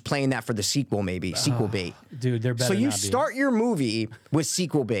Yeah. are just playing that for the sequel, maybe sequel bait. dude. They're better. So you not be. start your movie with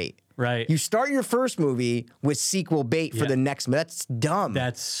sequel bait. Right. You start your first movie with sequel bait for Yeah. the next. That's dumb.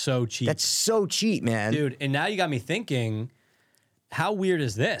 That's so cheap. That's so cheap, man. dude. And now you got me thinking. How weird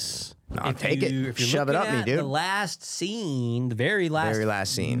is this? I'll take it. If you're Shove it looking up me, at dude. The last scene, the very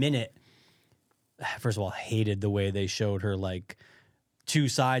last scene. minute. First of all, hated the way they showed her like 2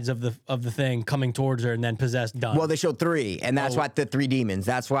 sides of the thing coming towards her and then possessed. Done. Well, they showed 3, and that's why the 3 demons.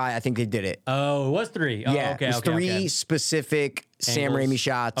 That's why I think they did it. oh, it was 3. Oh, Yeah, okay. there's okay, 3 okay. specific Sam Angles. Raimi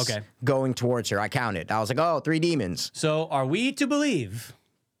shots Okay. going towards her. I counted. I was like, oh, 3 demons. So, are we to believe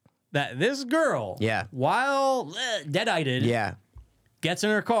that this girl, Yeah. while dead-eyed, Yeah. gets in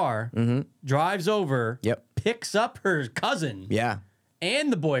her car, drives over, Yep. picks up her cousin Yeah.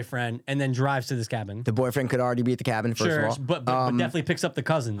 and the boyfriend, and then drives to this cabin? The boyfriend could already be at the cabin, first Sure, of all. but definitely picks up the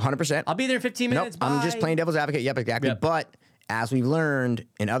cousin. 100%. I'll be there in 15 Nope, minutes. I'm just bye. playing devil's advocate. Yep, exactly. Yep. But as we've learned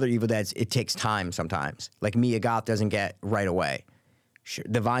in other Evil Deads, it takes time sometimes. Like Mia Goth doesn't get right away. Sure,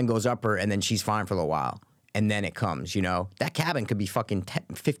 the vine goes up her, and then she's fine for a little while. and then it comes, you know? That cabin could be fucking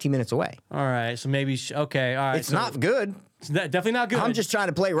 15 minutes away. All right, so maybe okay, all right. It's not good. It's definitely not good. I'm just trying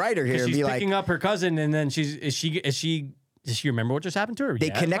to play writer here and she's be picking like, up her cousin, and then does she remember what just happened to her? they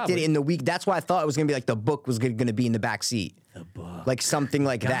connected in the week. That's why I thought it was going to be like the book was going to be in the back seat. The book. Like something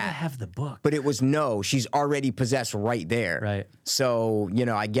like Gotta that. have the book. But it was no, she's already possessed right there. Right. So, you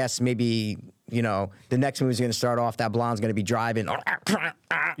know, I guess maybe, you know, the next movie's going to start off, that blonde's going to be driving, and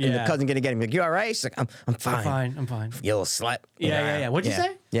the cousin's going to get him. Like, you all right? She's like, I'm fine. I'm fine. You little slut. Yeah. What'd you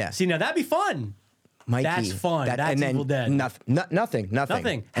say? Yeah. See, now that'd be fun. Mikey, That's fun. That's and then Evil Dead. Nothing.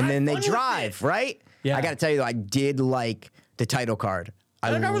 Nothing. And then they Have fun with drive, it. right? Yeah. I got to tell you, though, I did like the title card.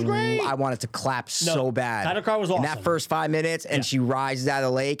 Title card was great. I wanted to clap so bad. title card was In awesome. that first 5 minutes, and she rises out of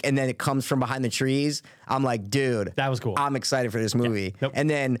the lake, and then it comes from behind the trees. I'm like, dude. That was cool. I'm excited for this movie. Nope. And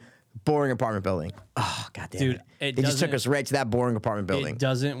then boring apartment building. Oh, goddamn Dude, it. it They just took doesn't- us right to that boring apartment building. It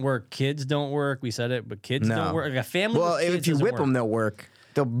doesn't work. Kids don't work. We said it, but kids No. don't work. Like a family. Well, with kids if you doesn't whip work. them, they'll work.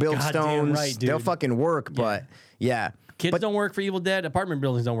 They'll build Goddamn stones. right, dude. They'll fucking work, but yeah. Kids don't work for Evil Dead. Apartment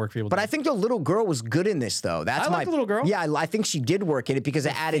buildings don't work for Evil But Dead. I think the little girl was good in this, though. That's I like the little girl. Yeah, I think she did work in it because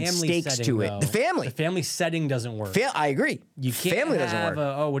it added Family stakes setting, to it. though. The family. The family setting doesn't work. I agree. You can't family doesn't have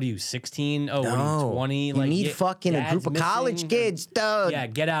work. what are you, 16? Oh, what are No. you, 20? You Like, need fucking a dad's group of college missing. kids, dude. Yeah,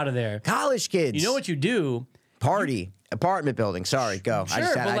 get out of there. College kids. You know what you do? Party. Apartment building. Sorry, go. Sure, I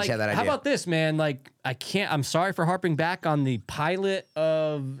just but like, had that idea. how about this, man? Like, I'm sorry for harping back on the pilot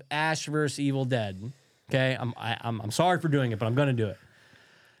of Ash vs. Evil Dead. Okay, I'm sorry for doing it, but I'm gonna do it.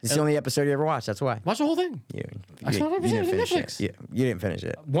 It's the only episode you ever watched. That's why. Watch the whole thing. I saw that didn't on finish Netflix. it. You didn't finish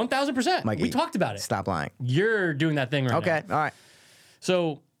it. 1000%. Mikey, We talked about it. Stop lying. You're doing that thing right now. Okay. All right.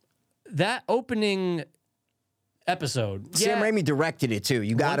 So that opening episode, Sam Raimi directed it too.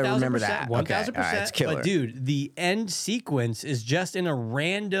 You got to remember 1000%, that. 1000%. Okay. All right, it's killer. But dude, the end sequence is just in a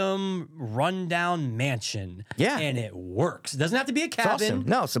random rundown mansion. Yeah. And it works. It doesn't have to be a It's cabin. awesome.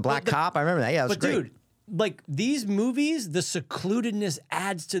 No, it's a black cop. I remember that. Yeah, it was But great. dude, like these movies, the secludedness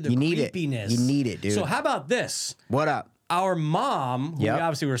adds to the You need it. creepiness. You need it, dude. So how about this? What up? Our mom, who Yep. we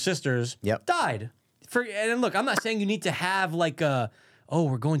obviously were sisters, Yep. died. And look, I'm not saying you need to have like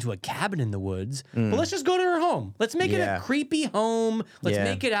we're going to a cabin in the woods, but let's just go to her home. Let's make it Yeah. a creepy home. Let's Yeah.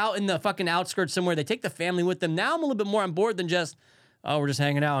 make it out in the fucking outskirts somewhere. They take the family with them. Now I'm a little bit more on board than just, we're just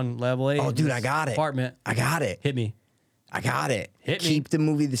hanging out on level 8. Oh, in dude, this I got it. apartment. I got it. Hit me. I got it. Hit me. Keep the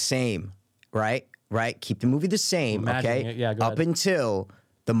movie the same, right? Right? Keep the movie the same, Imagining okay? it. Yeah, go Up ahead. until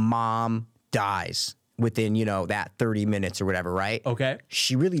the mom dies within, that 30 minutes or whatever, right? Okay.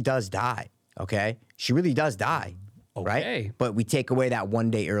 She really does die, okay? She really does die. Okay. Right? But we take away that one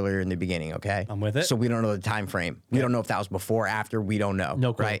day earlier in the beginning, okay? I'm with it. So we don't know the time frame. We don't know if that was before, after. We don't know.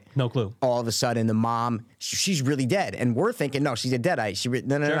 No clue. Right? No clue. All of a sudden, the mom, she's really dead. And we're thinking, no, she's a deadite.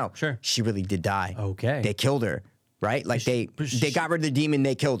 No. Sure. She really did die. Okay. They killed her, right? Like they got rid of the demon,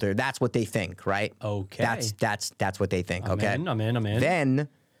 they killed her. That's what they think, right? Okay. That's what they think, okay? I'm in. Then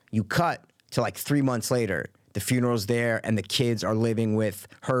you cut to like 3 months later. The funeral's there, and the kids are living with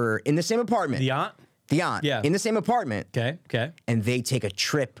her in the same apartment. The aunt? The aunt. Yeah. In the same apartment. Okay. And they take a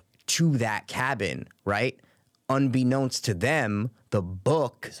trip to that cabin, right? Unbeknownst to them, the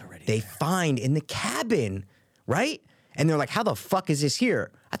book they find in the cabin, right? And they're like, how the fuck is this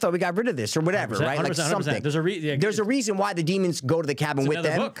here? I thought we got rid of this or whatever, 100%, right? Like 100%. something. There's a There's a reason why the demons go to the cabin with another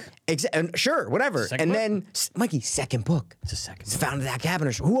them. book. And sure, whatever. Second And book? then, Mikey, second book. It's a second It's book. found in that cabin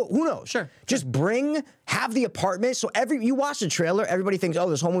or who knows? Sure. Just have the apartment. So you watch the trailer, everybody thinks, oh,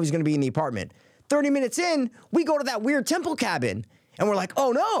 this whole movie's going to be in the apartment. 30 minutes in, we go to that weird temple cabin. And we're like,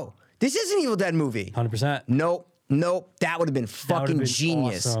 oh no, this is an Evil Dead movie. 100%. Nope. That would have been fucking been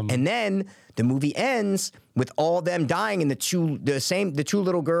genius. awesome. And then the movie ends with all them dying and the two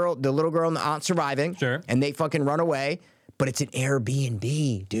little girl, the little girl and the aunt surviving. Sure. And they fucking run away. But it's an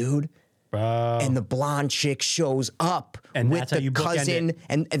Airbnb, dude. Bro. And the blonde chick shows up And with that's how the you bookend cousin, it.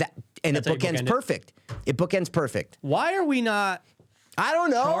 and the That's how you bookends bookend it. perfect. It bookends perfect. Why are we not I don't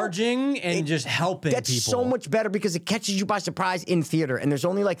know. charging and just helping That's people? so much better because it catches you by surprise in theater. And there's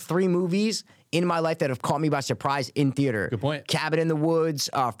only like 3 movies in my life that have caught me by surprise in theater. Good point. Cabin in the Woods,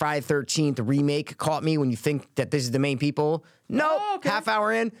 Friday the 13th remake caught me when you think that this is the main people. No, Oh, okay. half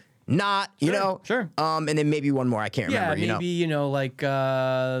hour in, not, you know. sure. And then maybe one more. I can't Yeah, remember, maybe, like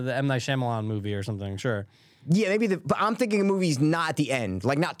the M. Night Shyamalan movie or something. Sure. Yeah, maybe but I'm thinking of movies not at the end,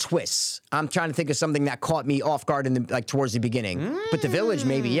 like not twists. I'm trying to think of something that caught me off guard in the towards the beginning. But The Village,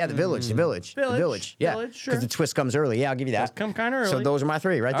 maybe. Yeah, The Village. Yeah, Village, yeah, Village, sure. because the twist comes early. Yeah, I'll give you that. come kinda So early. those are my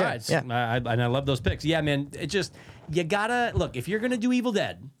 3 right All there. right. Yeah. And I love those picks. Yeah, man. It just, you gotta, look, if you're gonna do Evil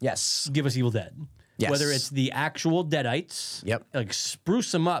Dead, Yes. give us Evil Dead. Yes. Whether it's the actual Deadites, Yep. like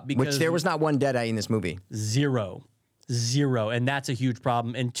spruce them up because Which there was not one Deadite in this movie. zero, and that's a huge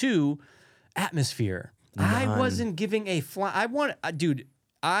problem. And two, atmosphere. I wasn't giving a fly. Dude,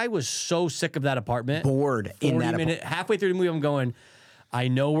 I was so sick of that apartment. Bored in that halfway through the movie, I'm going, I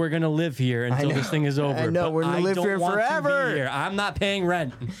know we're gonna live here until this thing is over. I know, but we're gonna live don't here want to be forever. here. I'm not paying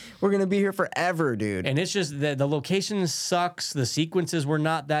rent. We're gonna be here forever, dude. And it's just the location sucks. The sequences were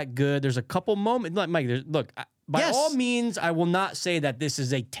not that good. There's a couple moments. Like, Mike, by Yes. all means, I will not say that this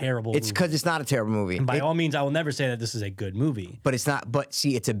is a terrible It's movie. because it's not a terrible movie. By all means, I will never say that this is a good movie. But it's not. But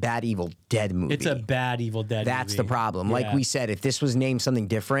see, it's a bad Evil Dead movie. It's a bad Evil Dead That's movie. the problem. Like Yeah. we said, if this was named something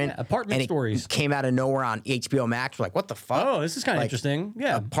different, Apartment and it Stories. came out of nowhere on HBO Max, we're like, what the fuck? Oh, this is kind of Like, interesting.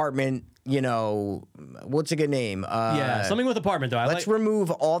 Yeah. Apartment, what's a good name? Yeah. Something with apartment, though. I Let's like.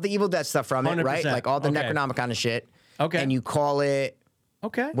 remove all the Evil Dead stuff from it, right? 100%. Like all the Okay. Necronomicon and shit. Okay. And you call it,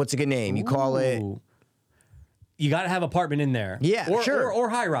 Okay. what's a good name? You call it. Ooh. You got to have apartment in there. Yeah, or, sure. Or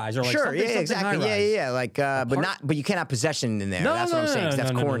high rise or like Sure, something, yeah, something exactly. high rise. Yeah. Like, but you can't have possession in there. No, That's no, what I'm no, saying. 'Cause no,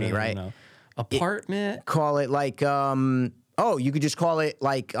 that's no, no, corny, no, no, right? no. Apartment. Call it like, you could just call it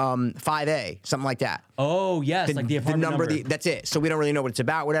like 5A, something like that. Oh yes, like the apartment number. That's it. So we don't really know what it's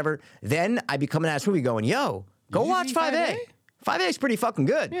about, whatever. Then I become an ass movie going, yo, go Did you watch see 5A. 5A is pretty fucking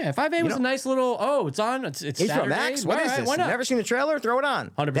good. Yeah, 5A was a nice little. Oh, it's on. It's HBO Saturday. Max? What All is right, this? Why not? Never seen the trailer? Throw it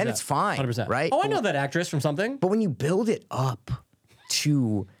on. 100%. Then it's fine. 100%. Right? Oh, I know that actress from something. But when you build it up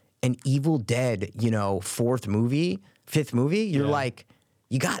to an Evil Dead, fifth movie, you're like,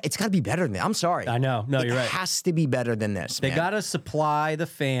 it's got to be better than that. I'm sorry. I know. No, you're right. It has to be better than this. They man. gotta supply the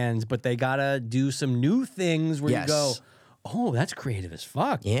fans, but they gotta do some new things where Yes. you go, oh, that's creative as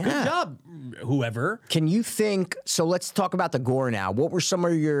fuck. Yeah. Good job, whoever. Can you think? So let's talk about the gore now. What were some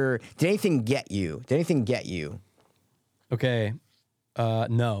of your? Did anything get you? Okay.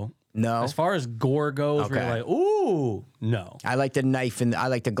 No. No. As far as gore goes, where Okay. you're like, ooh, no. I like the knife and I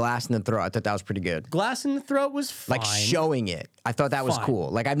like the glass in the throat. I thought that was pretty good. Glass in the throat was fine. Like showing it. I thought that was Fine. cool.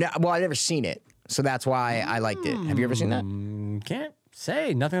 Like I've never seen it, so that's why I liked it. Have you ever seen that? Can't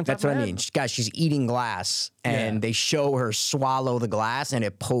say nothing. On top That's of what my I head. mean. Guys, she's eating glass, and Yeah. they show her swallow the glass, and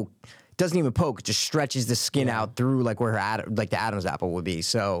it doesn't even poke. It just stretches the skin out through like where the Adam's apple would be.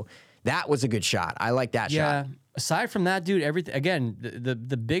 So that was a good shot. I like that Yeah. shot. Aside from that, dude, everything again.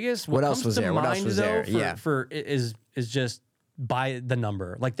 The biggest. What else comes was to there? What else mind, was though, there? Yeah. is just by the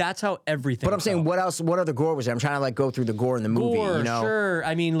number. Like that's how everything. But I'm saying, felt. what else? What other gore was there? I'm trying to like go through the gore in the movie. Gore, You know, sure.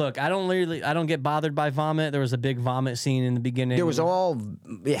 I mean, look, I don't get bothered by vomit. There was a big vomit scene in the beginning. there was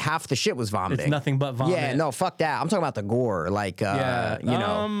half the shit was vomiting. It's nothing but vomit. Yeah, no, fuck that. I'm talking about the gore, like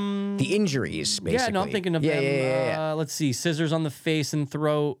the injuries. Basically. Yeah, no, I'm thinking of them. Yeah. Let's see, scissors on the face and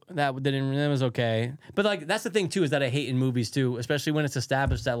throat. That was okay. But like, that's the thing too, is that I hate in movies too, especially when it's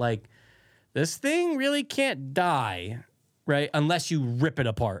established that like this thing really can't die, right? Unless you rip it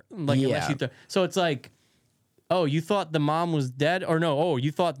apart. Like unless Yeah. so it's like, oh, you thought the mom was dead, or no? Oh,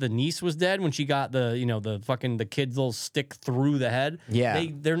 you thought the niece was dead when she got the kid's little stick through the head. Yeah.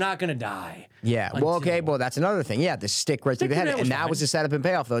 they're not gonna die. Yeah. Well, okay. Well, that's another thing. Yeah, the stick right through the through head, the head was and that fine. was the setup and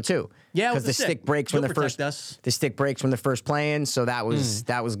payoff though too. Yeah, it because was the the stick stick. breaks when You'll the protect first us. the stick breaks when the first playing. So that was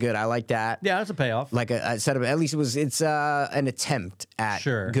good. I like that. Yeah, that's a payoff. Like a setup. At least it's an attempt at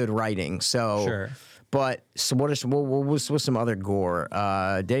Sure. good writing. So. Sure. But so what was some other gore?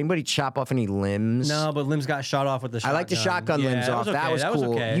 Did anybody chop off any limbs? No, but limbs got shot off with the I shotgun. like the shotgun limbs off. That was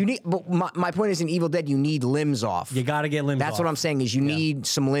cool. okay. You need, but my point is, in Evil Dead, you need limbs off. You got to get limbs That's off. what I'm saying. Is you need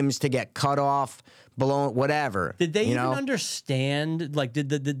some limbs to get cut off, blown, whatever. Did they you even know? understand? Like, did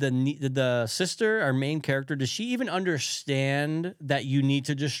the sister, our main character, does she even understand that you need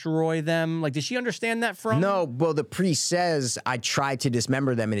to destroy them? Like, did she understand that from? No. Well, the priest says I tried to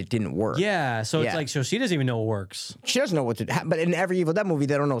dismember them and it didn't work. Yeah. So it's Yeah. like, so she doesn't even know it works. She doesn't know what to do. But in every Evil Dead movie,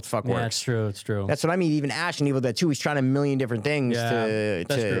 they don't know what the fuck Yeah, works. it's true. It's true. That's what I mean. Even Ash in Evil Dead 2, he's trying a million different things Yeah,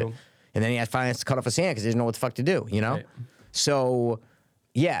 that's true. and then he finally has to cut off his hand because he doesn't know what the fuck to do, you know? Right. So,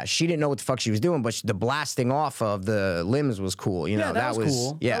 yeah, she didn't know what the fuck she was doing, but the blasting off of the limbs was cool, you know? Yeah, that was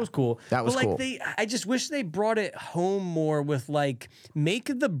cool. Yeah, That was cool. That was but, cool. like, I just wish they brought it home more with like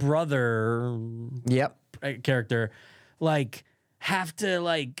make the brother Yep. character like have to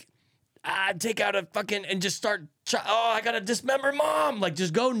like take out a fucking and just start I gotta dismember mom, like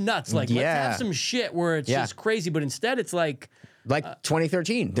just go nuts, like let's Yeah. have some shit where it's Yeah. just crazy, but instead it's like Like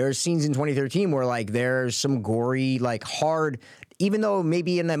 2013. There's scenes in 2013 where like there's some gory, like hard, even though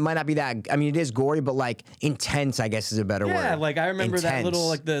maybe and it might not be that. I mean, it is gory, but like intense. I guess is a better word. yeah, like I remember that Intense. little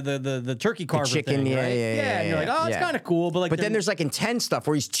like the turkey carver chicken, thing, yeah, right? yeah, and you're like, yeah, oh, it's yeah. kind of cool, but like But then there's like intense stuff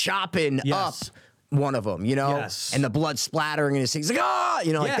where he's chopping Yes. up one of them, you know, Yes. and the blood splattering and he's like, ah,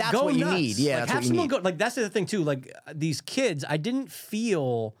 you know, like that's go what you nuts. need. Yeah, like, that's have what you someone need. go. Like that's the thing too. Like these kids, I didn't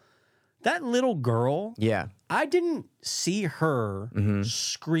feel that little girl. Yeah. I didn't see her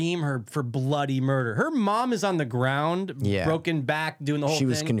scream her for bloody murder. Her mom is on the ground, Yeah. broken back, doing the whole She thing.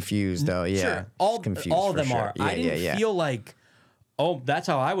 was confused though. Yeah. Sure. All She's confused of for them sure. are. I didn't feel like, oh, that's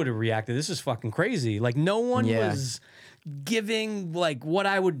how I would have reacted. This is fucking crazy. Like no one Yeah. was giving like what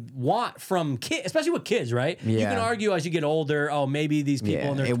I would want from kids, especially with kids, right? You can Yeah. argue as you get older, oh, maybe these people Yeah,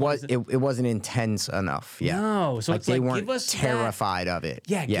 in their it 20s it wasn't intense enough. Yeah. No, so like it's they like, weren't give us that- terrified of it.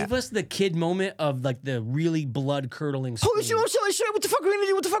 Yeah, give us the kid moment of like the really blood curdling. Holy shit! What the fuck are we gonna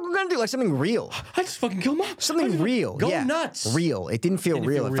do? What the fuck are we gonna do? Like something real. I just fucking killed mom. Something real. Go yeah. nuts. Real. It didn't feel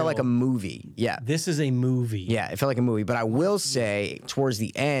real. feel It felt like a real. movie. Yeah. This is a movie. Yeah, it felt like a movie. But I will say, towards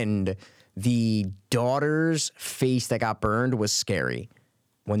the end, the daughter's face that got burned was scary.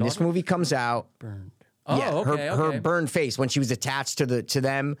 When this movie comes out, Burned. Oh, yeah, okay, her burned face when she was attached to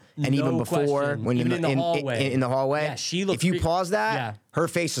them, and No even before question. when Even in the hallway. in the hallway, Yeah, she looked if you creep- pause that, Yeah. her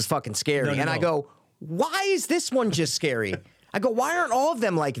face was fucking scary, No, no, and I no. go, why is this one just scary? I go, why aren't all of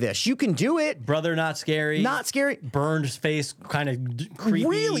them like this? You can do it. Brother, not scary. Not scary. Burned face, kind of creepy.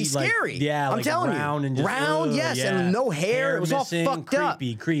 Really like- scary. Yeah, I'm like telling round you. and just Round, ugh, yes, yeah. and no hair. It was all missing, fucked up.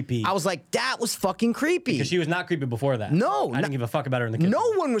 Creepy. I was like, that was fucking creepy. Because she was not creepy before that. No, I didn't give a fuck about her in the kitchen.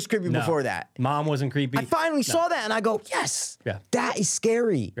 No one was creepy before that. Mom wasn't creepy. I finally saw that and I go, yes, Yeah. that is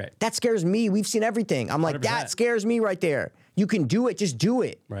scary. Right. That scares me. We've seen everything. I'm like, 100%. that scares me right there. You can do it. Just do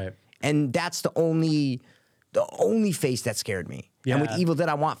it. Right. And that's the only face that scared me. And with Yeah. Evil Dead,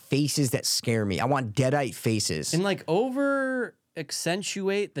 I want faces that scare me. I want deadite faces. And like over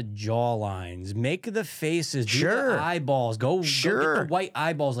accentuate the jaw lines, make the faces, do Sure. the eyeballs, go get Sure. the white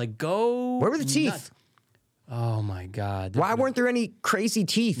eyeballs, like go. Where were the teeth? nuts. Oh my god! Why weren't there any crazy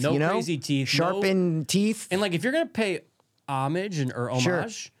teeth? No you know? crazy teeth, Sharpened teeth. And like if you're gonna pay homage or homage,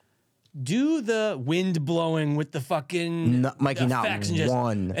 Sure. do the wind blowing with the fucking No, Mikey, not effects and just,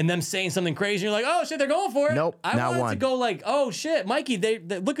 one. and them saying something crazy. And you're like, oh shit, they're going for it. Nope, I not wanted to one. go like, oh shit, Mikey, they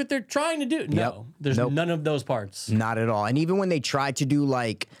look what they're trying to do. No, there's Nope. none of those parts. Not at all. And even when they tried to do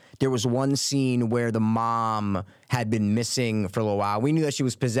like, there was one scene where the mom had been missing for a little while. We knew that she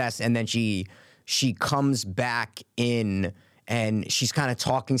was possessed, and then she comes back in and she's kind of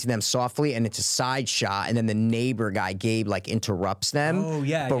talking to them softly, and it's a side shot, and then the neighbor guy, Gabe, like interrupts them. Oh,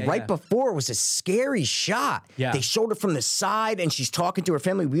 yeah, But yeah, right yeah. before it was a scary shot. Yeah. They showed her from the side and she's talking to her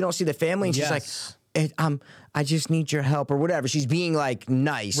family. We don't see the family, and she's Yes. like, I just need your help or whatever. She's being like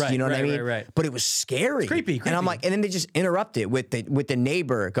nice, Right, you know what I right, mean? right. But it was scary. Creepy, And I'm creepy. like, and then they just interrupt it with the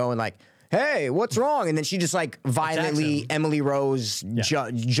neighbor going like, "Hey, what's wrong?" And then she just like violently him. Emily Rose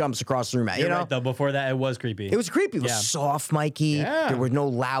jumps across the room at you You're know. right though. Before that, it was creepy. It was creepy. It was Yeah. soft, Mikey. Yeah. There were no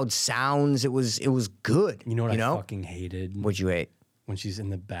loud sounds. It was good. You know what I fucking hated? What'd you hate? When she's in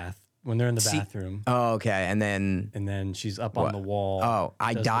the when they're in the bathroom, Oh, okay. And then and then she's up on the wall. oh,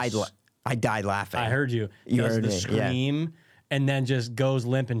 I does died. this- I died laughing. I heard you. You does heard the me, yeah. scream, and then just goes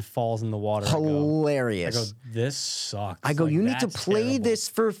limp and falls in the water. I go, Hilarious. this sucks. I go, Like, you need to that's play terrible." this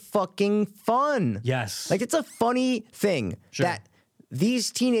for fucking fun. Yes. Like, it's a funny thing Sure. that these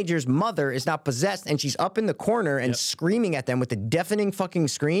teenagers' mother is not possessed and she's up in the corner and screaming at them with a deafening fucking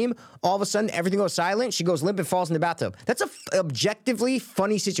scream. All of a sudden, everything goes silent. She goes limp and falls in the bathtub. That's a objectively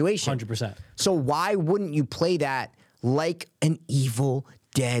funny situation. 100%. So why wouldn't you play that like an Evil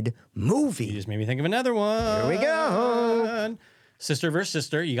Dead movie? You just made me think of another one. Here we go. Sister versus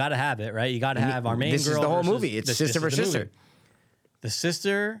sister. You got to have it, right? You got to have our main This girl. is the whole versus- movie. It's this sister is versus the movie. sister. The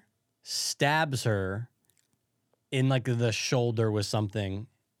sister stabs her in like the shoulder with something.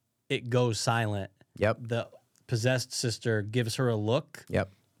 It goes silent. Yep. The possessed sister gives her a look.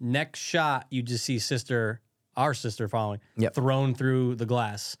 Yep. Next shot, you just see our sister following, Yep. thrown through the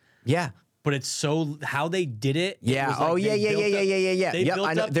glass. Yeah. But it's so how they did it. it Yeah. was like Oh, they yeah. built up- they Yep. built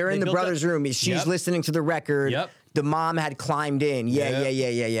I know. up- They're in they the built up- brother's room. She's Yep. listening to the record. Yep. The mom had climbed in. Yeah.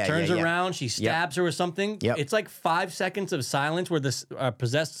 Turns yeah. around, she stabs her with something. Yep. It's like 5 seconds of silence where this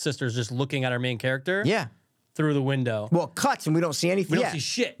possessed sister is just looking at our main character Yeah. through the window. Well, it cuts and we don't see anything. We don't Yeah. see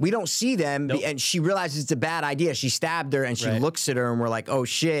shit. We don't see them, Nope. and she realizes it's a bad idea. She stabbed her, and she Right. looks at her, and we're like, "Oh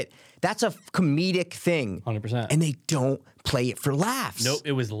shit!" That's a comedic thing, 100%. and they don't play it for laughs. Nope,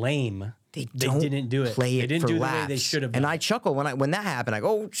 it was lame. They didn't do it. Play it They didn't for do laughs. the way they should have And done. I chuckle when that happened. I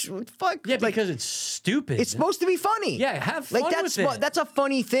go, oh, "Fuck!" Yeah, like, because it's stupid. it's supposed to be funny. Yeah, have fun like that's with it. That's a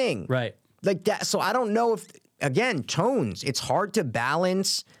funny thing, Right. Like that. So I don't know if again tones. It's hard to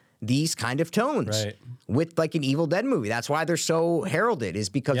balance these kind of tones Right. with like an Evil Dead movie. That's why they're so heralded, is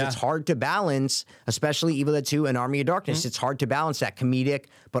because Yeah. it's hard to balance, especially Evil Dead 2 and Army of Darkness. It's hard to balance that comedic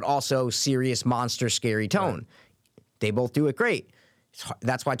but also serious monster scary tone. They both do it great.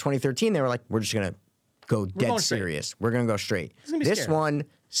 That's why 2013 they were like, we're just gonna go dead going straight. serious. We're gonna go straight. gonna be This scary. one,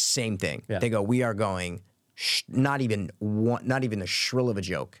 same thing. Yeah. They go, we are going not even the shrill of a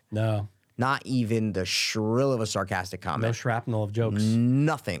joke. No. Not even the shrill of a sarcastic comment. No shrapnel of jokes.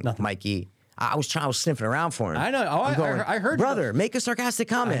 Nothing, Mikey. I was sniffing around for him. I know. Oh, I'm going, I heard you. brother, make a sarcastic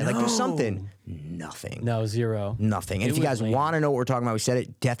comment. Like, do something. Nothing. No, zero. Nothing. And It if you was guys lame. want to know what we're talking about, we said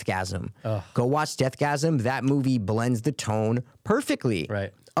it, Deathgasm. Go watch Deathgasm. That movie blends the tone perfectly.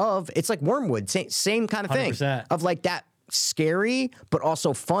 Right. It's like Wormwood, same kind of thing. 100%. Of like that scary, but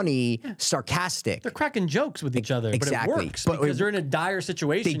also funny, sarcastic. They're cracking jokes with each other, Exactly. but it works But because they're in a dire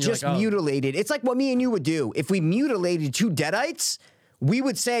situation. They You're just like, oh, mutilated. It's like what me and you would do. If we mutilated two Deadites, we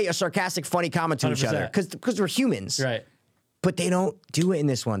would say a sarcastic, funny comment to each other 100%. because we're humans. Right. But they don't do it in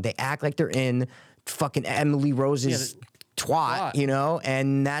this one. They act like they're in fucking Emily Rose's twat, you know,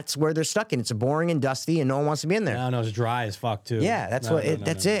 and that's where they're stuck in. It's boring and dusty, and no one wants to be in there. No, it's dry as fuck too. Yeah, that's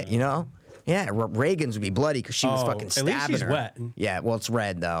that's it. You know. Yeah, Reagan's would be bloody because she was fucking at stabbing least she's her. wet. Yeah, well, it's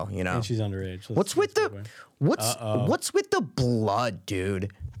red though. You know. And she's underage. What's with the what's with the blood,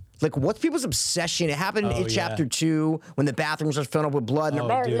 dude? Like, what's people's obsession? It happened in yeah. chapter 2 when the bathrooms are filled up with blood. And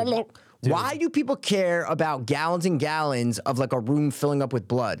Oh, dude. Why do people care about gallons and gallons of like a room filling up with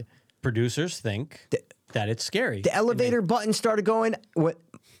blood? Producers think that it's scary. The elevator button started going.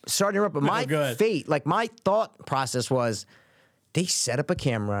 Starting to interrupt, but my Good. fate, like my thought process was, they set up a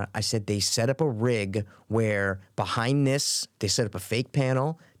camera. I said they set up a rig where behind this they set up a fake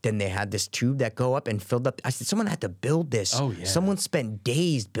panel. Then they had this tube that go up and filled up. I said someone had to build this. Oh, yeah. Someone spent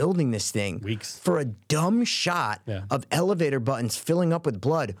days building this thing. Weeks. For a dumb shot Yeah. of elevator buttons filling up with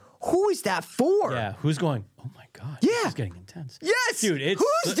blood. Who is that for? Yeah, who's going? Oh my god! Yeah. This is getting intense. Yes! dude. It's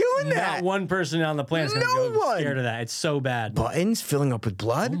Who's doing that? Not one person on the planet's gonna No go one. scared of that. It's so bad. Buttons filling up with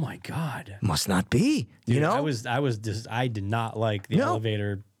blood? Oh my god! Must not be. You Dude, know? I did not like the No.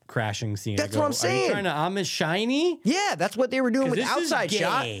 elevator crashing scene. That's I go, what I'm Are saying. you trying to Amish shiny? Yeah, that's what they were doing 'Cause with this is outside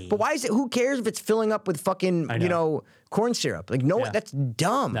shot. gay. But why is it? Who cares if it's filling up with fucking corn syrup? Like no, Yeah. that's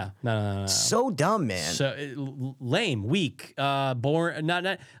dumb. No. So dumb, man. So lame, weak, boring.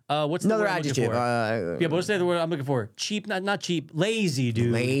 Not. What's Another the word I'm looking adjective. for? Yeah, but what's the word I'm looking for? Cheap, not cheap. Lazy,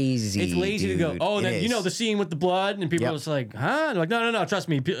 dude. Lazy, It's lazy to go. dude. Oh, It then you know is. the scene with the blood, and people Yep. are just like, huh? And they're like, no. Trust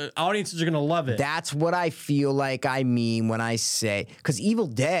me, audiences are gonna love it. That's what I feel like I mean when I say, because Evil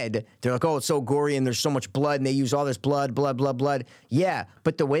Dead, they're like, oh, it's so gory and there's so much blood and they use all this blood. Yeah,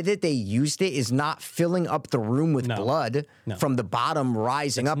 but the way that they used it is not filling up the room with blood from the bottom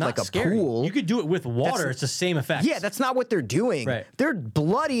rising up Not like a scary. pool. You could do it with water. It's the same effect. Yeah, that's not what they're doing. Right. They're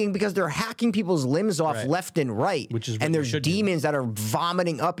bloodying because they're hacking people's limbs off Right. left and right. Which is what and you there's should do. demons that are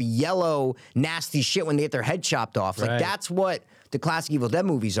vomiting up yellow, nasty shit when they get their head chopped off. Like Right. that's what the classic Evil Dead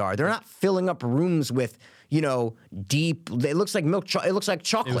movies are. They're not filling up rooms with, deep. It looks like milk. It looks like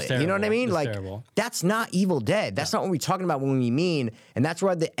chocolate. You know what I terrible. mean? It's Like terrible. that's not Evil Dead. That's not what we're talking about when we mean. And that's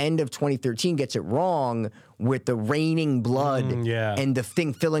where the end of 2013 gets it wrong with the raining blood yeah. and the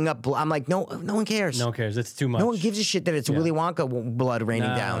thing filling up. I'm like, no one cares. No one cares. It's too much. No one gives a shit that it's Willy Wonka blood raining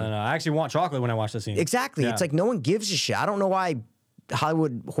No, down. No. I actually want chocolate when I watch the scene. Exactly. Yeah. It's like no one gives a shit. I don't know why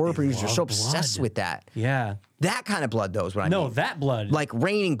Hollywood horror producers are so love obsessed blood. with that. Yeah. That kind of blood, though, is what I No, mean. that blood. Like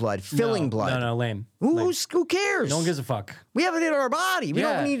raining blood, filling blood. No, lame. Lame. Who cares? No one gives a fuck. We have it in our body. We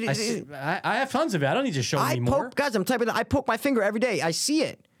don't need I have tons of it. I don't need to show I me more. poke, guys, I'm typing, I poke my finger every day. I see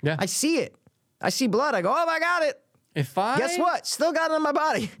it. Yeah. I see it. I see blood. I go, oh, I got it. Guess what? Still got it on my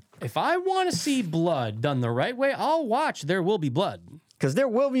body. If I want to see blood done the right way, I'll watch There Will Be Blood. Because there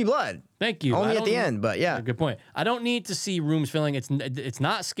will be blood. Thank you. Only I at the don't- end, but yeah. Good point. I don't need to see rooms filling. It's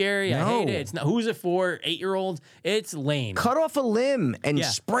not scary. I No. hate it. It's not. Who's it for? 8-year-olds. It's lame. Cut off a limb and Yeah.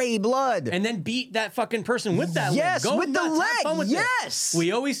 spray blood. And then beat that fucking person with that Yes, limb. Go with the nuts. Have fun leg. with it. Yes.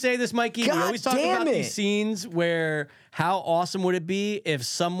 We always say this, Mikey. We God always talk damn about it. these scenes where how awesome would it be if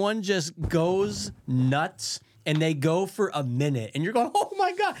someone just goes nuts and they go for a minute and you're going, oh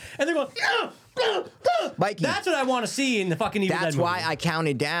my God. And they're going, Mikey. That's what I want to see in the fucking Evil That's Dead why movie. I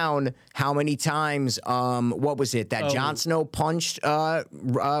counted down how many times, what was it, that Jon Snow punched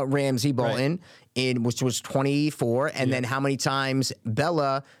Ramsay Bolton, which was 24, and then how many times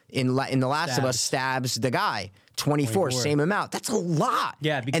Bella in The Last of Us stabs the guy? 24, same amount. That's a lot.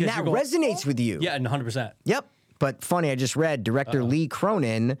 Yeah, because and that you're going, resonates with you. Yeah, and 100%. Yep. But funny, I just read director Lee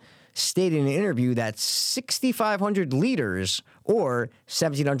Cronin stated in an interview that 6,500 liters or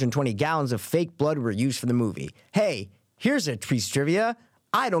 1,720 gallons of fake blood were used for the movie. Hey, here's a piece of trivia.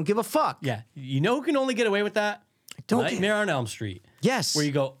 I don't give a fuck. Yeah. You know who can only get away with that? don't Nightmare on Elm Street. Yes. Where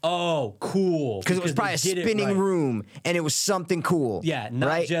you go, oh, cool. Because it was probably a they did it spinning right. room and it was something cool. Yeah, not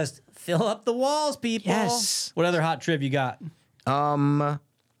right? just fill up the walls, people. Yes. What other hot triv you got?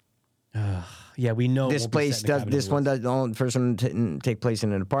 Yeah, we know This it won't be place set in the does. cabin This in the one woods. does. The first one didn't take place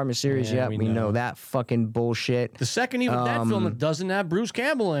in an apartment series. Yeah, Yeah, we we know know. that fucking bullshit. The second Evil Dead film that doesn't have Bruce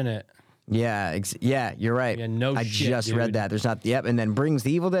Campbell in it. Yeah, yeah, you're right. Yeah, no I shit, just read dude. that. There's not. Yep, and then brings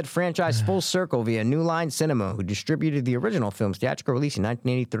the Evil Dead franchise full circle via New Line Cinema, who distributed the original film's theatrical release in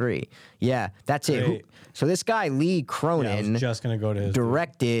 1983. Yeah, that's it. Great. So this guy Lee Yeah, I Cronin was just gonna go to his.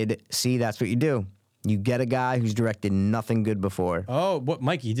 directed. See, that's what you do. You get a guy who's directed nothing good before. Oh, what,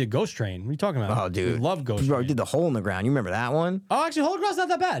 Mikey? You did Ghost Train. What are you talking about? Oh, dude, we love Ghost Bro, Train. did the Hole in the Ground. You remember that one? Oh, actually, Holocaust's not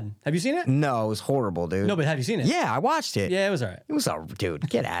that bad. Have you seen it? No, it was horrible, dude. No, but have you seen it? Yeah, I watched it. Yeah, it was all right. It was a dude.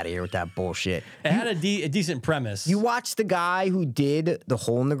 Get out of here with that bullshit. It had a decent premise. You watch the guy who did the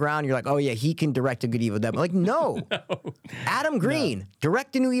Hole in the Ground. You're like, oh yeah, he can direct a good Evil Dead. I'm like, no. Adam Green,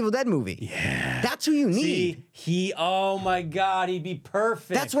 direct a new Evil Dead movie. Yeah, that's who you need. See, oh my God, he'd be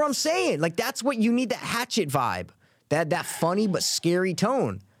perfect. That's what I'm saying. Like that's what you need. That Hatchet vibe. That funny but scary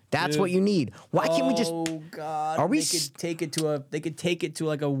tone. That's what you need. Why can't we just? Oh God! Are we They could take it to a. They could take it to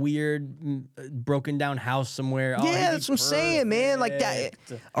like a weird, broken down house somewhere. Oh, Yeah, he'd be that's what I'm saying, man. Like that.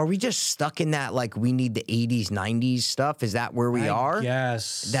 perfect. Are we just stuck in that? Like we need the '80s, '90s stuff. Is that where we are?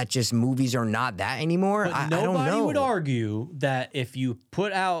 Yes. That just movies are not that anymore. But I don't nobody know. would argue that if you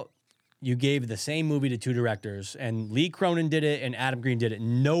put out, you gave the same movie to two directors, and Lee Cronin did it and Adam Green did it.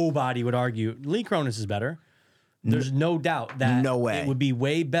 Nobody would argue Lee Cronin's is better. There's no doubt that No way. it would be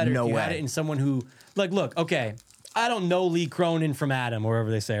way better No if you had way. it in someone who, like, look, okay, I don't know Lee Cronin from Adam, or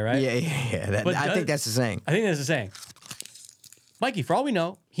whatever they say, right? Yeah. But I think that's the saying. I think that's the saying. Mikey, for all we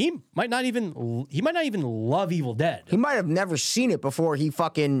know, he might not even love Evil Dead. He might have never seen it before he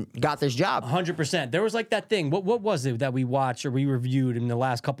fucking got this job. 100%. There was like that thing. What was it that we watched or we reviewed in the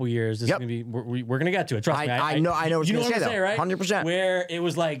last couple years? This Yep. is gonna be we're gonna get to it. Trust me. I know what you you're know gonna what say, I'm though. saying, right? 100%. Where it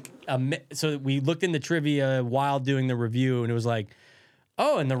was like so we looked in the trivia while doing the review, and it was like,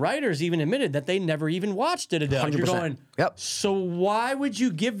 oh, and the writers even admitted that they never even watched it. You're 100%. going, Yep. So why would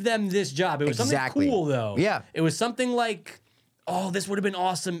you give them this job? It was Exactly. something cool though. Yeah. It was something like, oh, this would have been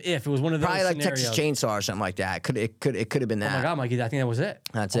awesome if it was one of those Probably like scenarios. Texas Chainsaw or something like that. It could have been that. Oh my God, Mikey, I think that was it.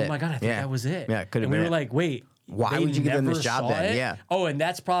 That's Oh it. my God, I think Yeah. that was it. Yeah, it could have And we been were it. like, wait, Why they would you give them this never job saw then? it? Yeah. Oh, and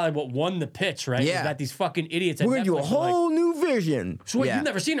that's probably what won the pitch, right? Yeah. Is that these fucking idiots at We're gonna do a Netflix were like, whole new vision. so wait, yeah. you've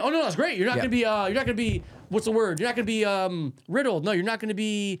never seen it? Oh no, that's great. You're not Yeah. gonna be what's the word? You're not gonna be riddled. No, you're not gonna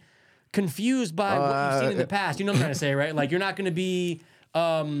be confused by what you've seen in the past. You know what I'm trying to say, right? Like you're not gonna be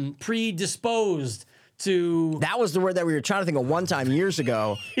predisposed to That was the word that we were trying to think of one time years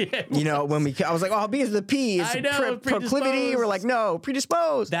ago. You know, when I was like, oh, because the P is I know, proclivity. We're like, no,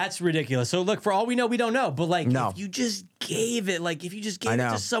 predisposed. That's ridiculous. So look, for all we know, we don't know. But like, No. if you just gave it, like, if you just gave I it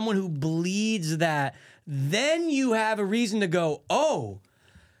know. to someone who bleeds that, then you have a reason to go, oh,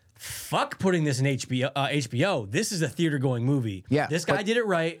 fuck putting this in HBO. This is a theater going movie. Yeah, this guy but did it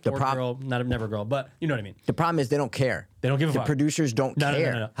right. Or prob- girl, never girl, but you know what I mean. The problem is they don't care. They don't give a The fuck. producers don't No,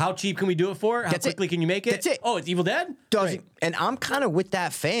 care. no. How cheap can we do it for? How That's it. quickly can you make it? That's it. Oh, it's Evil Dead. Doesn't, Great. and I'm kind of with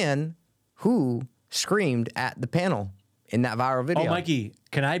that fan who screamed at the panel in that viral video. Oh, Mikey,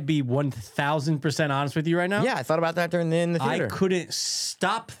 can I be 1,000% honest with you right now? Yeah, I thought about that in the theater. I couldn't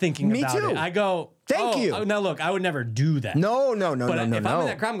stop thinking Me about too. it. I go, Thank oh, you. Now look, I would never do that. No. But if I'm in no.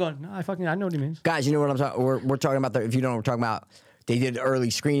 that crowd, I'm going, no, I know what he means. Guys, you know what I'm talking? We're talking about. If you don't know what we're talking about, they did an early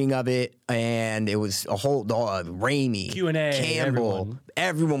screening of it, and it was a whole Raimi, Q&A, Campbell,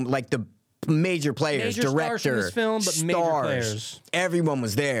 everyone like the major players, Major stars from director, this film, but major stars. players. Everyone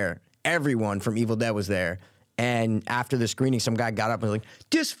was there. Everyone from Evil Dead was there. And after the screening, some guy got up and was like,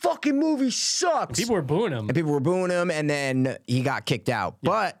 "This fucking movie sucks." People were booing him. and people were booing him, and then he got kicked out.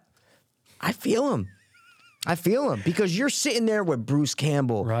 But I feel him. Because you're sitting there with Bruce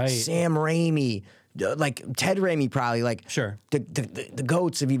Campbell, Right. Sam Raimi, like Ted Raimi, probably like Sure. the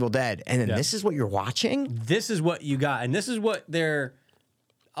goats of Evil Dead, and then Yeah. this is what you're watching. This is what you got, and this is what they're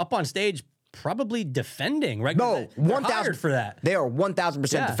up on stage probably defending, right? 'Cause No, they're 1,000 hired for that. They are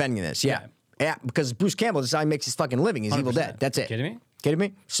 1,000% Yeah. defending this. Yeah, because Bruce Campbell, this is how he makes his fucking living. He's Evil 100%. Dead. That's it. Kidding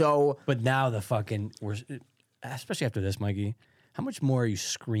me? So But now the fucking, especially after this, Mikey, how much more are you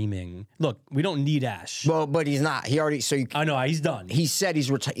screaming? Look, we don't need Ash. well, but he's not. He already. So I know he's done. he said he's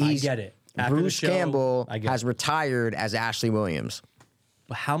retired. I get it. After the Bruce show, Campbell I get has it. retired as Ashley Williams.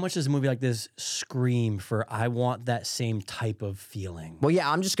 But how much does a movie like this scream for? I want that same type of feeling. Well, yeah,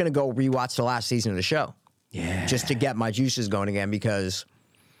 I'm just gonna go rewatch the last season of the show. Yeah. Just to get my juices going again because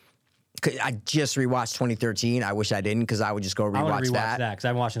I just rewatched 2013. I wish I didn't because I would just go I want rewatch to rewatch that. that because I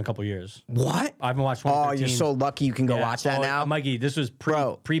haven't watched it in a couple years. What? I haven't watched Oh, 2013. you're so lucky you can go watch that now. Mikey, this was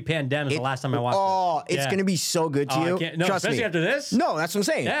Bro, pre-pandemic. The last time I watched it. It's Yeah. gonna be so good to Oh, I you. can't- no, Trust especially me. after this? No, that's what I'm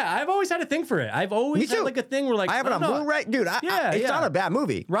saying. Yeah, I've always had a thing for it. I've Me always too. had like a thing where like I have it on Blu-ray, dude. It's not a bad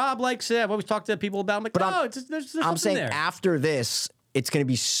movie. Rob likes it. I've always talked to people about it. I'm like, But no, there's I'm something saying there. after this, it's gonna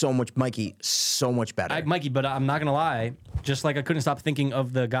be so much, Mikey, so much better. Mikey, but I'm not gonna lie. Just like I couldn't stop thinking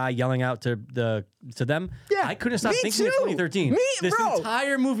of the guy yelling out to them. Yeah, I couldn't stop me thinking of too. 2013. Me, this bro.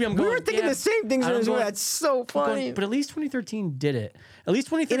 entire movie, I'm we going. were thinking the same things. I'm As well. going- That's so I'm going, funny. but at least 2013 did it. At least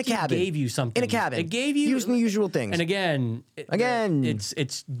 2013 cabin. gave you something. In a cabin. It gave you Using the usual things. And again,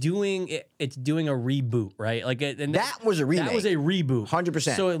 it's doing a reboot, right? Like That was a remake. That was a reboot,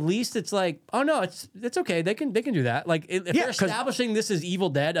 100%. So at least it's like, oh no, it's okay. They can do that. Like if Yeah, they're 'cause- establishing this as Evil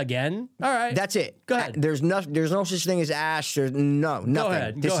Dead again, all right, That's it. Go ahead. There's no such thing as Ash. There's nothing.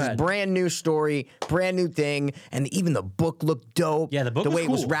 ahead, This go is ahead. brand new story, brand new thing, and even the book looked dope. Yeah, the book the was way it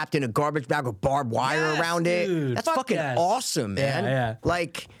was cool. wrapped in a garbage bag with barbed wire Yes, around dude. it. That's Fuck fucking yes. awesome, man. Yeah.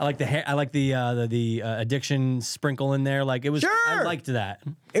 Like, I like the hair. I like the addiction sprinkle in there. Like it was. I Sure. liked that.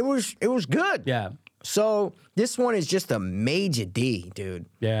 it was good. Yeah. So this one is just a major D, dude.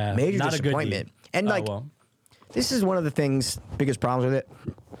 Yeah. Major Not a good disappointment. deed. And Oh, like, well. this is one of the biggest problems with it,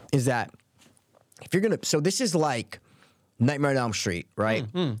 is that if you're gonna, so this is like Nightmare on Elm Street, right?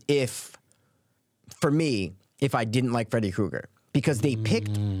 If, for me, if I didn't like Freddy Krueger, because they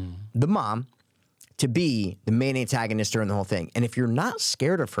picked the mom to be the main antagonist during the whole thing. And if you're not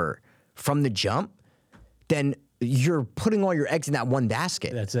scared of her from the jump, then you're putting all your eggs in that one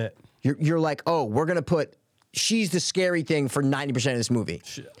basket. That's it. You're like, oh, we're gonna put, she's the scary thing for 90% of this movie.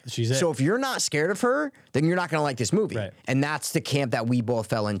 She's it. So if you're not scared of her, then you're not going to like this movie. Right. And that's the camp that we both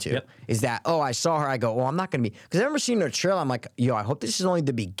fell into. Yep. Is that, oh, I saw her, I go, well, I'm not going to be, because I've never seen her trailer. I'm like, yo, I hope this is only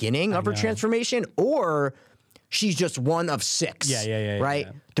the beginning of her know. transformation, or she's just one of six. Yeah, Right?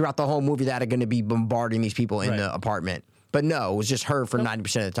 yeah. Throughout the whole movie that are going to be bombarding these people in Right. the apartment. But no, it was just her for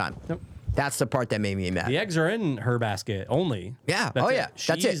 90% of the time. Nope. That's the part that made me mad. The eggs are in her basket only. Yeah. That's Oh, it. yeah.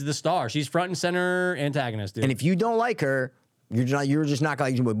 That's She's it. the star. She's front and center antagonist, dude. And if you don't like her, you're just not going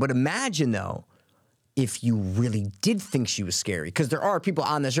to like the movie. But imagine, though, if you really did think she was scary, because there are people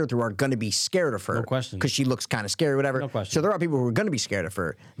on this earth who are going to be scared of her. No question. Because she looks kind of scary, whatever. No question. So there are people who are going to be scared of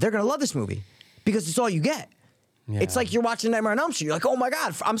her. They're going to love this movie because it's all you get. It's Yeah. like you're watching Nightmare on Elm Street. You're like, oh my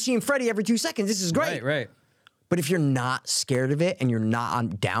God, I'm seeing Freddy every 2 seconds. This is great. Right. But if you're not scared of it and you're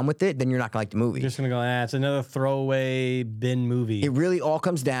not down with it, then you're not going to like the movie. You're just gonna go. It's another throwaway bin movie. It really all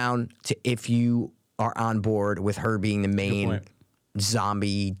comes down to if you are on board with her being the main point.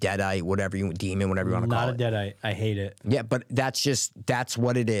 zombie, deadite, demon, whatever you want to call Not it. a deadite. I hate it. Yeah, but that's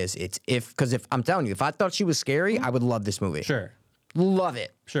what it is. It's because if I'm telling you, if I thought she was scary, I would love this movie. Sure. Love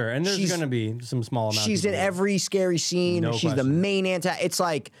it. Sure. And there's She's- gonna be some small amount. She's in every scary scene. No She's the question. main It's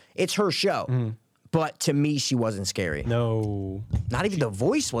like, it's her show. But to me, she wasn't scary. No. Not even the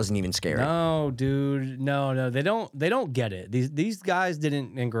voice wasn't even scary. No, dude. No. They don't get it. These guys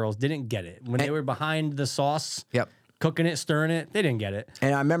didn't and girls didn't get it. When they were behind the sauce, Yep. cooking it, stirring it, they didn't get it.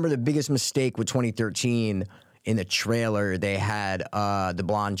 And I remember the biggest mistake with 2013 in the trailer, they had the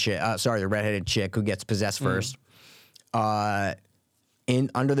blonde chick, the redheaded chick who gets possessed first, in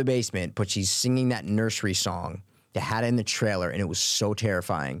under the basement, but she's singing that nursery song. They had it in the trailer, and it was so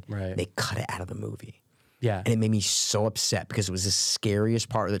terrifying. Right. They cut it out of the movie. Yeah. And it made me so upset because it was the scariest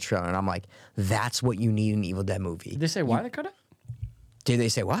part of the trailer. And I'm like, that's what you need in an Evil Dead movie. Did they say why they cut it? Did they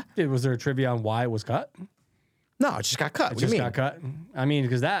say what? Was there a trivia on why it was cut? No, it just got cut. What do you Just mean? got cut. I mean,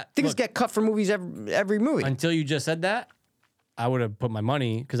 because that Things look, get cut for movies every movie. until you just said that, I would have put my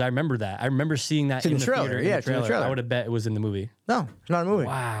money because I remember that. I remember seeing that in in the trailer. theater, Yeah, in it's the in the trailer. trailer. I would have bet it was in the movie. No, it's not a movie.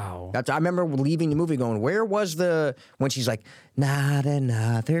 Wow. I remember leaving the movie going, where was when she's like, not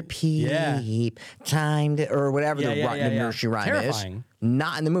another peep, time to, or whatever the nursery rhyme Terrifying. is.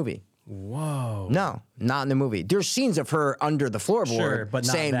 Not in the movie. Whoa. No, not in the movie. There's scenes of her under the floorboard Sure, but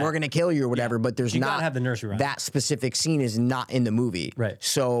not saying, that. we're going to kill you or whatever, but there's You not. gotta have the nursery rhyme. That specific scene is not in the movie. Right.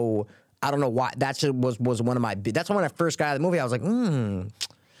 So I don't know why. That just was one of my, that's when I first got out of the movie. I was like, I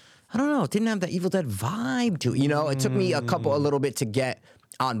don't know. It didn't have that Evil Dead vibe to it. You know, it took me a little bit to get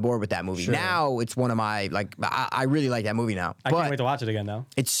on board with that movie. Sure. Now it's one of my, I really like that movie now. I But can't wait to watch it again now.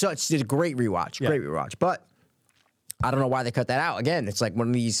 it's a great rewatch. Great rewatch. But I don't know why they cut that out. Again, it's like one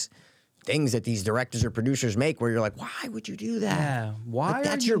of these things that these directors or producers make where you're like, why would you do that? Yeah. Why? Like,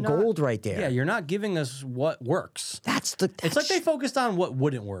 that's are you your not- gold right there. Yeah, you're not giving us what works. It's Like they focused on what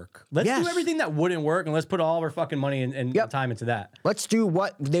wouldn't work. Let's Yes. do everything that wouldn't work, and let's put all of our fucking money and Yep. time into that. Let's do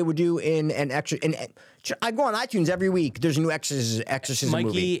what they would do in an extra. I go on iTunes every week. There's a new exorcism Mikey,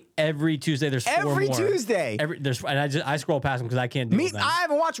 movie. every Tuesday there's 4 Every more. Tuesday. And I scroll past them because I can't deal Me, with them. I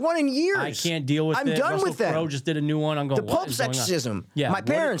haven't watched one in years. I can't deal with I'm it. done Russell with them. Crowe just did a new one. I'm going, The what Pope's is going on? exorcism. Yeah, my what-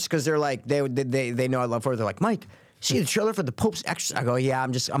 parents, because they're like they know I love horror. They're like, Mike, see the trailer for the Pope's exorcism? I go, yeah,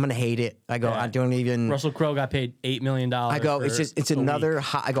 I'm gonna hate it. I go, Yeah. I don't even. Russell Crowe got paid $8 million. I go, it's another.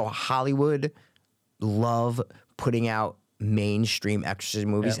 I go, Hollywood love putting out mainstream exorcism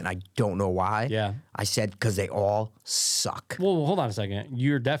movies, Yeah. and I don't know why. Yeah. I said because they all suck. Well, hold on a second.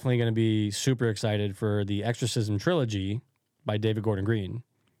 You're definitely going to be super excited for the Exorcism trilogy by David Gordon Green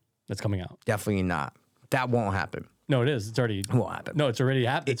that's coming out. Definitely not. That won't happen. No, it is. It's already. It won't happen. No, it's already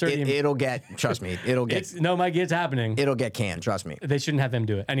happened. It's already. It'll get. Trust me. It'll get. Mikey, it's happening. It'll get canned. Trust me. They shouldn't have him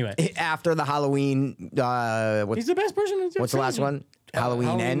do it anyway. After the Halloween. He's the best person. What's the last one?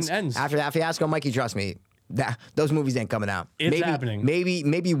 Halloween ends. After that fiasco, Mikey, trust me, those movies ain't coming out. It's maybe, happening.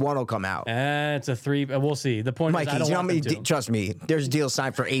 Maybe one will come out. It's a 3. We'll see. The point Mikey, is, I don't you know how want many? them to. Trust me, there's deals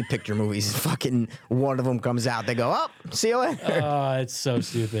signed for 8 picture movies. Fucking one of them comes out. They go, oh, see you later. It's so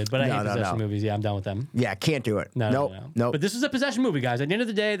stupid. But I hate possession movies. Yeah, I'm done with them. Yeah, can't do it. No. Nope. But this is a possession movie, guys. At the end of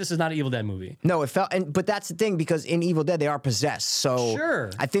the day, this is not an Evil Dead movie. No, it felt, but that's the thing because in Evil Dead they are possessed. So Sure.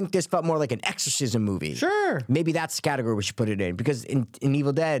 I think this felt more like an exorcism movie. Sure. Maybe that's the category we should put it in because in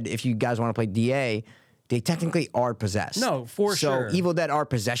Evil Dead, if you guys want to play DA, they technically are possessed. No, for sure. So Evil Dead are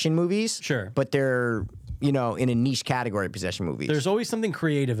possession movies. Sure. But they're in a niche category of possession movies. There's always something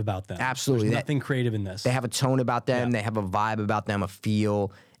creative about them. Absolutely. There's nothing creative in this. They have a tone about them. Yeah. They have a vibe about them, a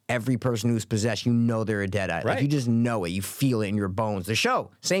feel. Every person who's possessed, you know they're a Deadite. Like Right. you just know it. You feel it in your bones. The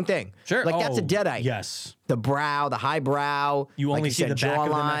show, same thing. Sure. Like that's a Deadite. Yes. The brow, the high brow. You like only see said, the back of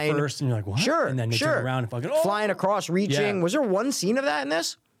them at jawline. first, and you're like, what? Sure. And then they sure. turn around and fucking, oh! Flying across, reaching. Yeah. Was there one scene of that in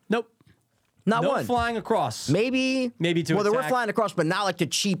this? Nope. Not No one. flying across. Maybe. Maybe to Well, they were attack. flying across, but not like the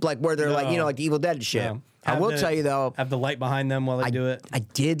cheap, like where they're like, No. like the Evil Dead shit. No. I will tell you though, Have the light behind them while they do it. I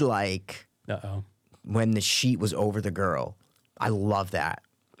did like Uh-oh. when the sheet was over the girl. I love that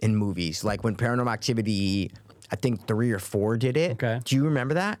in movies. Like when Paranormal Activity, I think 3 or 4 did it. Okay. Do you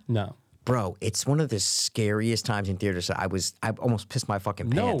remember that? No. Bro, it's one of the scariest times in theaters. I almost pissed my fucking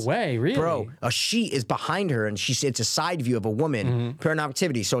No pants. way, really? Bro, a sheet is behind her and it's a side view of a woman. Paranormal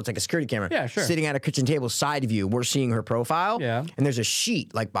Activity, so it's like a security camera. Yeah, sure. Sitting at a kitchen table, side view. We're seeing her profile. Yeah. And there's a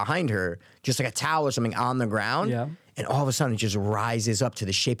sheet like behind her, just like a towel or something on the ground. Yeah. And all of a sudden it just rises up to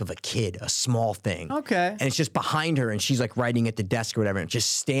the shape of a kid, a small thing. Okay. And it's just behind her and she's like writing at the desk or whatever, and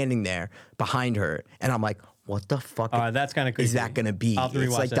just standing there behind her. And I'm like, what the fuck That's kind of creepy. is that going to be? I'll have to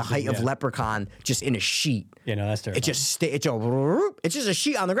It's rewatch like that the height soon, of yeah. Leprechaun just in a sheet. Yeah, no, that's terrible. It just it's just a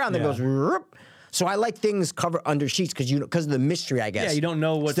sheet on the ground that Yeah. goes. Whoop. So I like things covered under sheets because of the mystery, I guess. Yeah, you don't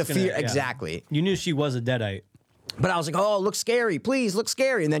know what's It's the gonna, fear yeah. exactly. You knew she was a Deadite. But I was like, oh, it looks scary. Please look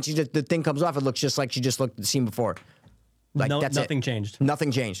scary. And then the thing comes off. It looks just like she just looked at the scene before. Like that's nothing it. changed.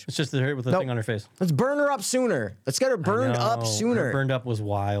 Nothing changed. It's just her with the Nope. thing on her face. Let's burn her up sooner. Let's get her burned up No, sooner. her burned up was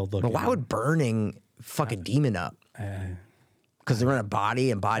wild looking. But why would burning fuck a demon up? Because they're in a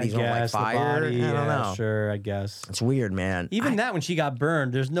body and bodies don't like Guess the fire. body, I don't yeah, know. Sure, I guess. It's weird, man. Even that when she got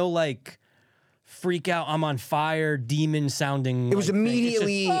burned, there's no like freak out, I'm on fire, demon sounding. It was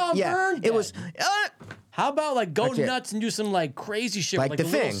immediately, burned it was. How about like go That's it. nuts and do some like crazy shit? Like Like The the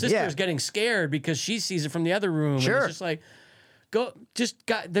little Thing, sister's yeah. getting scared because she sees it from the other room. And Sure. it's just like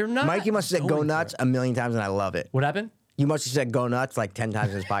they're not. Mikey must have said going go for nuts it. a million times, and I love it. What happened? You must have said go nuts like 10 times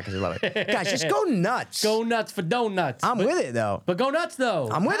in this podcast. I love it. Guys, just go nuts. Go nuts for donuts. I'm with it, though. But go nuts though.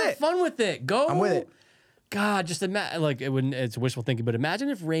 I'm with Have it. fun with it. Go. I'm with it. God, just imagine. Like it wouldn't. It's wishful thinking, but imagine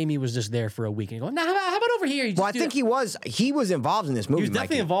if Raimi was just there for a week and you go, "Nah, how about over here?" You Well, I just do think that." he was involved in this movie, He was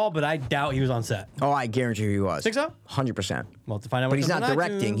definitely Mikey. involved, but I doubt he was on set. Oh, I guarantee you he was. Think so? 100%. Well, to find out. But what he's comes not on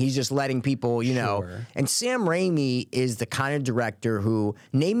directing. iTunes. He's just letting people, know. Sure. And Sam Raimi is the kind of director who,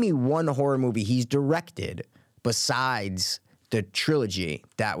 name me one horror movie he's directed besides the trilogy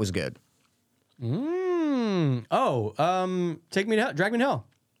that was good. Take me to hell. Drag me to hell.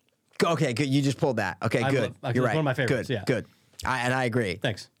 Okay, good. You just pulled that. Okay, I good. love- You're it's right. one of my favorites, Good, yeah. good. I agree.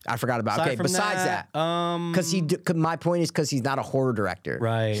 Thanks. I forgot about. Aside Okay, from besides that, because my point is because he's not a horror director.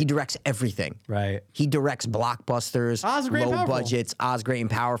 Right. He directs everything. Right. He directs blockbusters, Oz Great and low Powerful. budgets. Oz Great and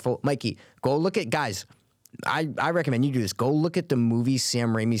Powerful. Mikey, go look at guys. I recommend you do this. Go look at the movies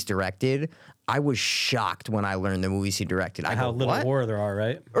Sam Raimi's directed. I was shocked when I learned the movies he directed. I How go, little what? horror there are,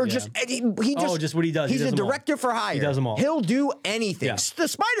 right? Or Yeah. just he just just what he does. He He's does a them all. director for hire. He does them all. He'll do anything. Yeah. The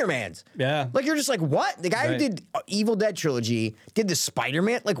Spider-Mans. Yeah. Like you're just like, what? The guy who Right. did Evil Dead trilogy did the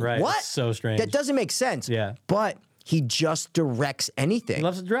Spider-Man. Like Right. what? It's so strange. That doesn't make sense. Yeah. But he just directs anything. He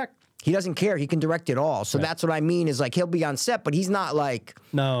loves to direct. He doesn't care. He can direct it all. So that's what I mean is like he'll be on set, but he's not like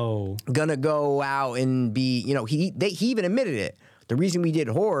No. gonna go out and be, he even admitted it. The reason we did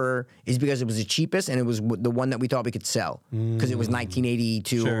horror is because it was the cheapest and it was the one that we thought we could sell because it was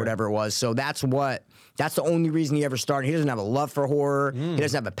 1982 or Sure. whatever it was. So that's the only reason he ever started. He doesn't have a love for horror. He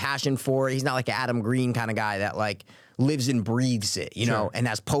doesn't have a passion for it. He's not like an Adam Green kind of guy that like lives and breathes it, know, and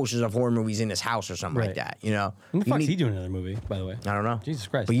has posters of horror movies in his house or something like Right. that, you know. When the You fuck's need- he doing another movie, by the way? I don't know. Jesus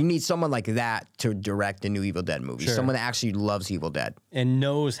Christ. But you need someone like that to direct a new Evil Dead movie. Sure. Someone that actually loves Evil Dead. And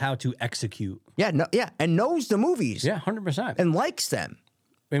knows how to execute. And knows the movies. Yeah, 100%. And likes them.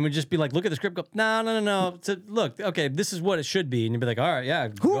 And would just be like, look at the script, go, no. So, look, okay, this is what it should be. And you'd be like, all right, yeah.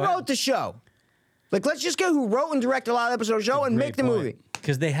 Who wrote the show? Like, let's just get who wrote and directed a lot of episodes of the show and make the movie.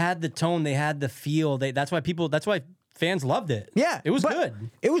 Because they had the tone, they had the feel. That's why fans loved it. Yeah. It was but good.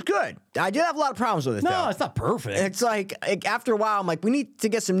 It was good. I did have a lot of problems with it, No, though. it's not perfect. It's like after a while, I'm like, we need to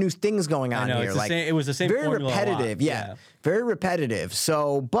get some new things going on know, here. it's the Like same- it was the same very formula a lot. repetitive. Yeah, very repetitive.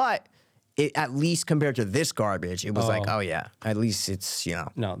 So, but it, at least compared to this garbage, it was like, oh yeah, at least it's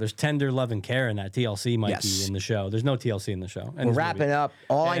No, there's tender love and care in that TLC Mikey Yes. in the show. There's no TLC in the show. We're wrapping up.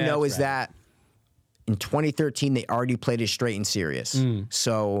 All I know That's is that in 2013 they already played it straight and serious. Mm.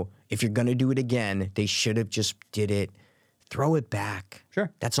 So if you're gonna do it again, they should have just did it. Throw it back. Sure.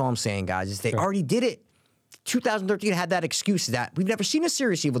 That's all I'm saying, guys. Is they already did it. 2013 had that excuse that we've never seen a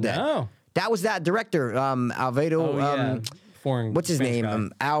serious Evil Dead. No. That was that director, Alvaro. Oh, yeah. Foreign. What's his Spanish name?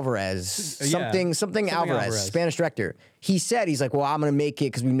 guy. Alvarez. Yeah. Something Alvarez, Spanish director. He's like, well, I'm gonna make it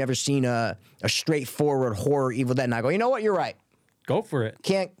because we've never seen a straightforward horror Evil Dead. And I go, you know what? You're right. Go for it.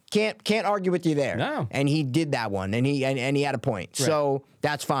 Can't argue with you there. No. And he did that one, and he had a point. So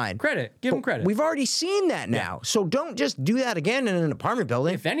that's fine. Credit. Give him credit. We've already seen that now, so don't just do that again in an apartment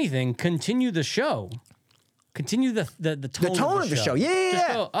building. If anything, continue the show. Continue the tone of the show. Yeah, yeah, Just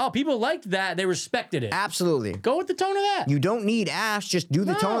yeah. go, oh, people liked that. They respected it. Absolutely. Go with the tone of that. You don't need Ash. Just do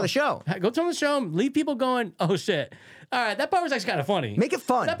the tone of the show. Go tone of the show. Leave people going, oh, shit. All right, that part was actually kind of funny. Make it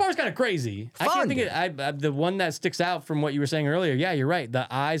fun. That part was kind of crazy. I Fun. can't think of the one that sticks out from what you were saying earlier. Yeah, you're right. The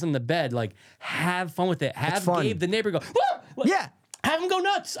eyes on the bed. Like, have fun with it. Have fun. Gabe, the neighbor, go, "Ah!" Like, Yeah. Have him go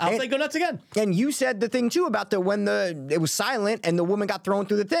nuts. I'll say go nuts again. And you said the thing too about when it was silent and the woman got thrown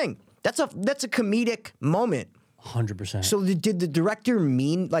through the thing. That's a comedic moment. 100%. So did the director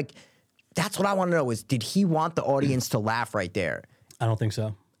mean like? That's what I want to know is did he want the audience to laugh right there? I don't think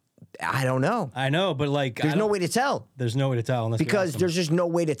so. I don't know. I know, but like, There's no way to tell. There's no way to tell unless you Because ask them. there's just no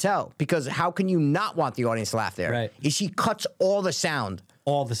way to tell. Because how can you not want the audience to laugh there? Right. Is she cuts all the sound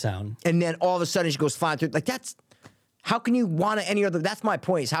all the sound. and then all of a sudden she goes flying through? Like that's how can you want to any other? That's my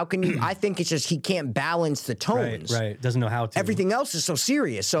point. Is how can you? I think it's just he can't balance the tones. Right. Doesn't know how to. Everything else is so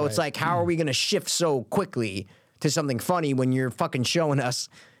serious. So it's like, how are we going to shift so quickly to something funny when you're fucking showing us?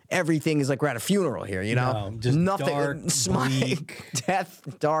 Everything is like we're at a funeral here, you know? No, just nothing. dark, bleak. Death,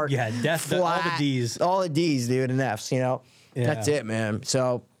 dark. Yeah, death, all the flat, Ds. All the D's, dude, and F's, you know? Yeah. That's it, man.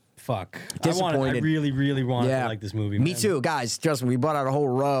 So, Fuck. I Disappointed. really, really want yeah. to like this movie. Me man. too, guys. Trust me, we bought out a whole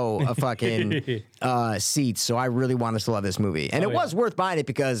row of fucking seats, so I really want us to love this movie. And it was worth buying it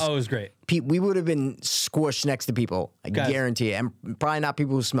because Oh, it was great. we would have been squished next to people. I Guys. guarantee it. And probably not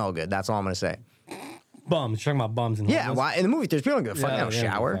people who smell good. That's all I'm going to say. Bums. You're talking about bums and Yeah, homeless. why in the movie theaters people don't give a fuck. They don't they give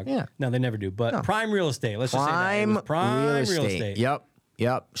a shower. fuck. Yeah. No, they never do. But prime real estate. Let's just say that. It was prime real estate.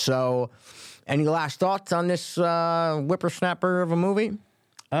 Yep. So, any last thoughts on this whippersnapper of a movie?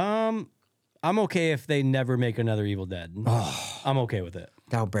 I'm okay if they never make another Evil Dead. I'm okay with it.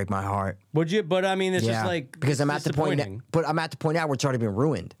 That would break my heart. Would you? But I mean, it's just like because it's I'm at the point. disappointing. But I'm at the point now where it's already been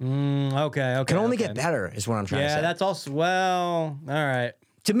ruined. Okay. Can only okay. get better, is what I'm trying to Yeah, say. that's also all right.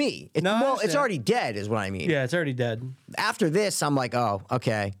 To me, No, I it's understand. already dead, is what I mean. Yeah, it's already dead. After this, I'm like, oh,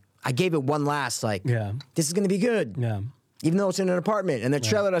 okay. I gave it one last like. Yeah. This is gonna be good. Yeah. Even though it's in an apartment and the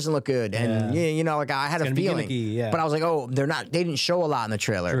trailer doesn't look good, and Yeah. you know, like I had a gonna be feeling, gimmicky, yeah. but I was like, oh, they didn't show a lot in the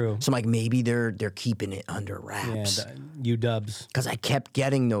trailer, True. so I'm like, maybe they're keeping it under Yeah. wraps UWs. because I kept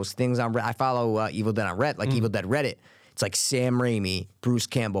getting those things on. I follow Evil Dead on Reddit, like Evil Dead Reddit. It's like Sam Raimi, Bruce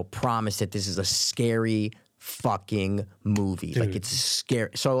Campbell promised that this is a scary fucking movie, like it's scary.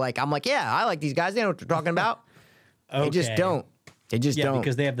 So like I'm like, yeah, I like these guys. They know what they're talking about. They just Okay. don't. They just Yeah, don't.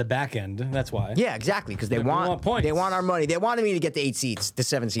 because they have the back end. That's why. Yeah, exactly. Because they want points. They want our money. They wanted me to get the 8 seats, the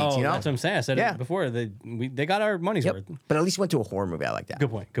 7 seats. Oh, You know, that's what I'm saying. I said Yeah. it before. They got our money's worth. but at least went to a horror movie. I like that. Good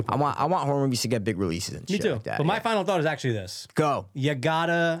point. Good point. I want horror movies to get big releases and Me shit too. like that. But my yeah. final thought is actually this. Go. You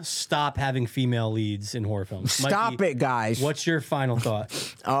gotta stop having female leads in horror films. Stop Mikey, it, guys. What's your final thought?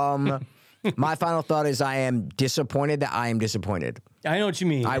 My final thought is I am disappointed that I am disappointed. I know what you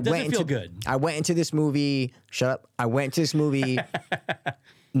mean. It doesn't feel good. I went into this movie. Shut up. I went into this movie.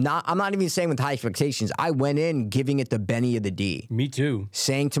 I'm not even saying with high expectations. I went in giving it the Benny of the D. Me too.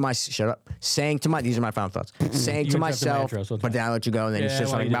 Saying to my these are my final thoughts. Saying You to interrupted my myself, intro, so it's but fine. then I let you go, and then you Yeah, said well,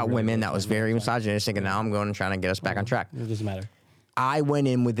 something you did about really women well. that was very misogynistic, and now I'm going and trying to get us back on track. It doesn't matter. I went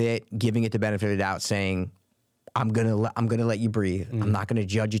in with it, giving it the benefit of the doubt, saying, I'm gonna let you breathe. I'm not gonna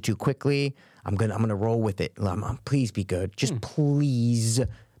judge you too quickly. I'm gonna roll with it. Please be good. Just please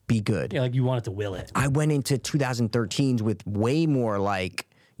be good. Yeah, like you wanted to will it. I went into 2013s with way more like,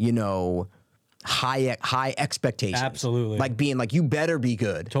 high expectations. Absolutely. Like being like, you better be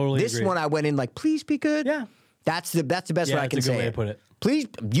good. Totally This agree. one I went in like, please be good. Yeah. That's the best Yeah, way I that's can a good say way it. to put it. Please,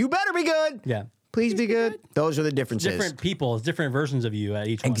 you better be good. Yeah. Please be good. Those are the differences. Different people, different versions of you at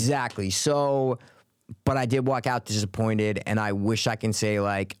each one. Exactly. So, but I did walk out disappointed, and I wish I can say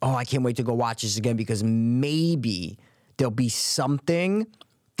like, oh, I can't wait to go watch this again because maybe there'll be something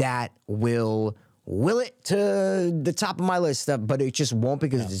that will it to the top of my list, but it just won't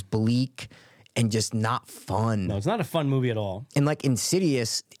because it's bleak and just not fun. No, it's not a fun movie at all. And like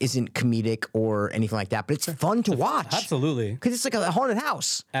Insidious isn't comedic or anything like that, but it's fun to watch. Absolutely. Because it's like a haunted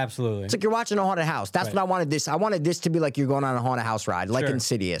house. Absolutely. It's like you're watching a haunted house. That's Right. what I wanted this. I wanted this to be like you're going on a haunted house ride, like Sure.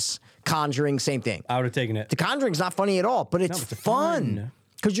 Insidious. Conjuring, same thing. I would have taken it. The Conjuring's not funny at all, but it's it's fun. fun.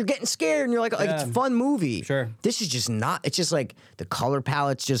 Because you're getting scared and you're like it's a fun movie. Sure. This is just not, it's just like the color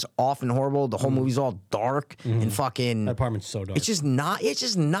palette's just off and horrible. The whole movie's all dark and fucking. That apartment's so dark. It's just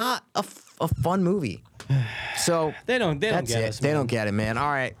not a fun movie. So They don't that's get it. us. They man. don't get it, man. All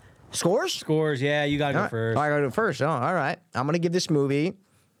right. Scores? Scores, yeah, you gotta go All right. first. I gotta go first. Oh, all right. I'm gonna give this movie.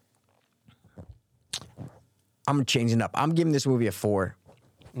 I'm changing it up. I'm giving this movie a 4.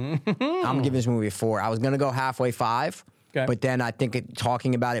 I'm giving this movie a 4. I was gonna go halfway 5, Okay. but then I think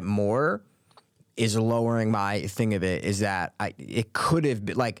talking about it more is lowering my thing of it. Is that it could have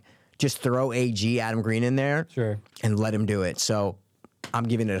been like just throw AG Adam Green in there, Sure. and let him do it. So I'm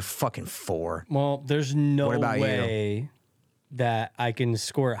giving it a fucking 4. Well, there's no What about you? way that I can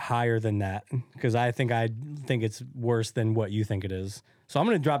score it higher than that because I think it's worse than what you think it is. So I'm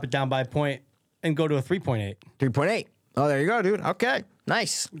gonna drop it down by a point and go to a 3.8. 3.8. Oh, there you go, dude. Okay,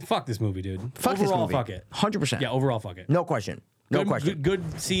 nice. Fuck this movie, dude. Fuck overall, this movie. fuck it. 100%. Yeah, overall, fuck it. No question. No question.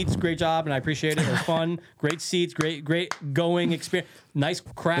 Good seats, great job, and I appreciate it. It was fun. Great seats, great going experience. Nice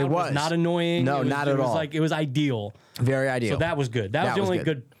crowd. It was. Not annoying. No, It was- not it at was all. Like it was ideal. Very ideal. So that was good. That was the only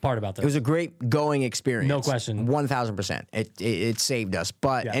good part about this. It was a great going experience. No question. 1,000%. It saved us,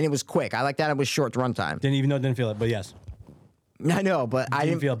 but Yeah. and it was quick. I like that it was short runtime. didn't feel it, but yes, I know, but I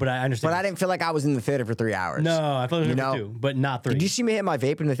didn't feel it, but I understand. But I didn't feel like I was in the theater for 3 hours. No, I felt it You was know? 2, but not 3. Did you see me hit my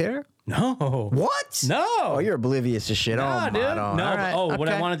vape in the theater? No. What? No. Oh, you're oblivious to shit. Nah, oh, dude. my, No, all right. what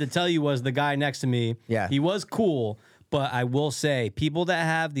I Okay. wanted to tell you was the guy next to me. Yeah. He was cool, but I will say, people that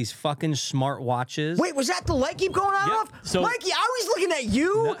have these fucking smart watches. Wait, was that the light keep going on Yep. off? So- Mikey, I was looking at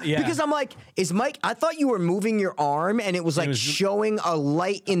you No, yeah. because I'm like, is Mike? I thought you were moving your arm and it was like was- showing a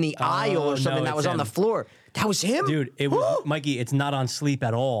light in the aisle or no, something that it's was on him. the floor. That was him, Dude, it was Mikey. It's not on sleep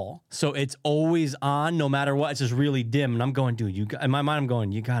at all, so it's always on, no matter what. It's just really dim, and I'm going, dude. In my mind, I'm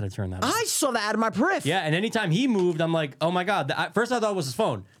going, you got to turn that on. I saw that out of my periph. Yeah, and anytime he moved, I'm like, oh my god. First I thought it was his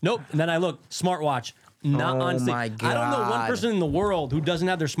phone. Nope. And then I look, smartwatch. Not Oh on sleep. my I don't know one God. person in the world who doesn't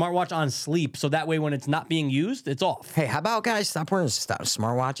have their smartwatch on sleep, so that way when it's not being used, it's off. Hey, how about guys stop wearing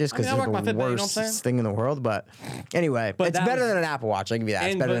smartwatches because I rock they're my the Fitbit, you know what I'm worst saying? thing in the world. But anyway, it's that better was- than an Apple Watch. I give you that.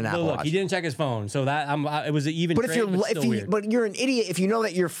 It's better than an Apple look, Watch. he didn't check his phone, so that it was an even. But if trade, you're but still weird. but you're an idiot if you know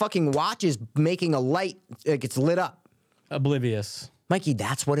that your fucking watch is making a light like it's lit up. Oblivious. Mikey,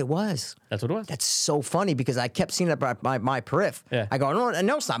 that's what it was. That's what it was. That's so funny because I kept seeing it by my periph. Yeah. I go, no, I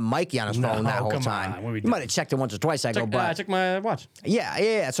know it's not Mikey on his phone that whole come time. on, what are we You doing? might have checked it once or twice. I go, I but checked my watch. yeah,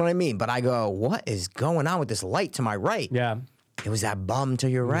 that's what I mean. But I go, what is going on with this light to my right? Yeah. It was that bum to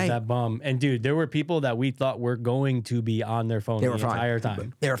your right. That bum. And dude, there were people that we thought were going to be on their phone They the were fine. entire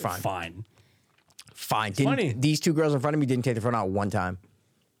time. They were fine. Fine. Fine. funny. These two girls in front of me didn't take the phone out one time.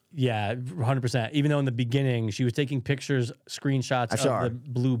 Yeah, 100%. Even though in the beginning she was taking pictures, screenshots saw of her. the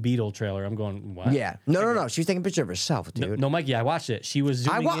Blue Beetle trailer. I'm going, what? Yeah. No. She was taking a picture of herself, dude. No, Mikey, I watched it. She was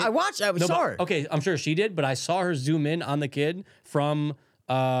zooming in. I watched. I No, saw but- her. Okay, I'm sure she did, but I saw her zoom in on the kid from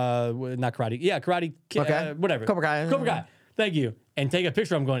not karate. Yeah, karate. Okay. Whatever. Cobra Kai. Cobra Kai. Thank you. and take a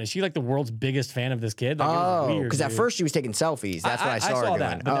picture. I'm going, is she like the world's biggest fan of this kid? Like, it was Oh, weird, because at dude. first she was taking selfies. That's what I saw her doing.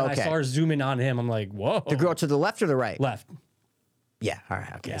 that, but then I saw her zooming on him. I'm like, whoa. The girl to the left or the right? left. Yeah. All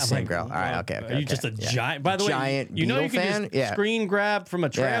right. Okay. I'm Same like, girl. All right. wow, Okay. Are Okay. you just a yeah. giant? By the way, Giant you know you Beatle can fan? just Yeah. screen grab from a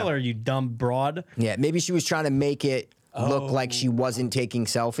trailer. You dumb broad. Yeah. Maybe she was trying to make it look like she wasn't taking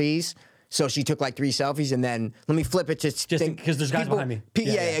selfies. So she took like 3 selfies and then let me flip it to Just because there's guys behind me.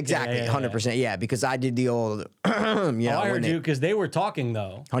 Yeah, exactly. 100%. Yeah, because I did the old, Oh, I heard when you they- because they were talking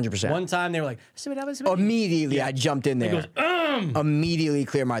though. 100%. One time they were like, immediately I jumped in there. goes, Immediately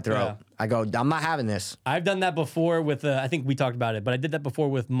clear my throat. Yeah. I go, I'm not having this. I've done that before with, I think we talked about it, but I did that before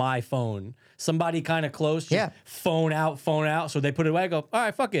with my phone. Somebody kind of close, just Yeah. phone out. So they put it away. I go, all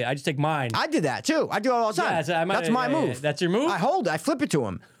right, fuck it. I just take mine. I did that too. I do it all the time. Yeah, so I might- That's my yeah, yeah, move. yeah. That's your move? I hold it. I flip it to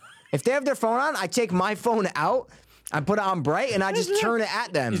them. If they have their phone on, I take my phone out. I put it on bright and I just turn it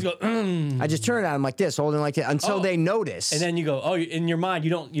at them. You just go, I just turn it at them like this, holding like that until they notice. and then you go, oh, in your mind, you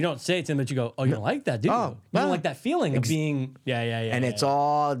don't say it to them, but you go, oh, you don't like that, do you? Oh, You well, don't like that feeling of being, yeah. and it's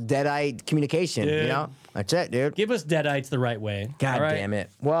all dead-eye communication, you Dude. know? That's it, dude. Give us deadites the right way. God all right? damn it.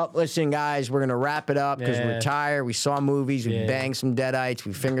 Well, listen, guys, we're going to wrap it up because Yeah. we're tired. We saw movies. We banged some deadites.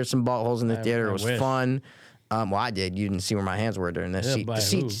 We fingered some buttholes in the theater. It was wish. fun. Well, I did. You didn't see where my hands were during this. by The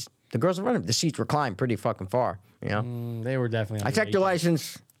seats, the girls were running. The seats reclined pretty fucking far, you know? They were definitely. I checked your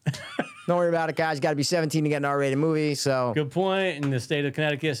license. Don't worry about it, guys. Got to be 17 to get an R-rated movie. So Good point. In the state of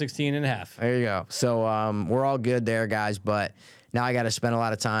Connecticut, 16 and a half. there you go. So we're all good there, guys. But now I got to spend a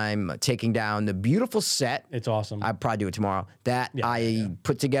lot of time taking down the beautiful set. It's awesome. I'll probably do it tomorrow. That I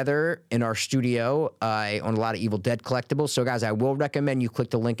put together in our studio. I own a lot of Evil Dead collectibles. So, guys, I will recommend you click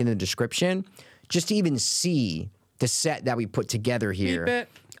the link in the description just to even see the set that we put together here. Beep it.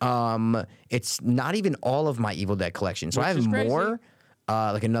 It's not even all of my Evil Dead collection. So I Which have is crazy. more.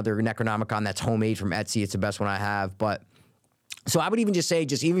 Like another Necronomicon that's homemade from Etsy. It's the best one I have. But so I would even just say,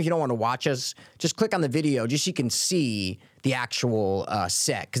 just even if you don't want to watch us, just click on the video just so you can see the actual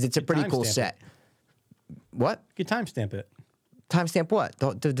set because it's a pretty cool timestamp set. What? You can timestamp it. Timestamp what?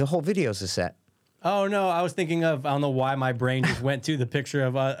 The whole video's a set. Oh no, I was thinking of, I don't know why my brain just went to the picture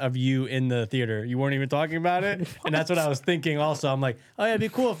of you in the theater. You weren't even talking about it, and that's what I was thinking. Also, I'm like, oh yeah, it'd be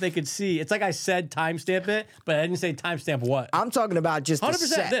cool if they could see. It's like I said timestamp it, but I didn't say timestamp what. I'm talking about just the 100%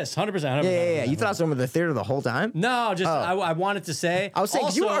 set. this, 100%. Yeah. You thought I was talking about the theater the whole time? No, just I wanted to say. I was saying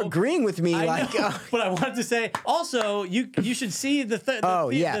 'cause you were agreeing with me, I like, know, but I wanted to say also you should see the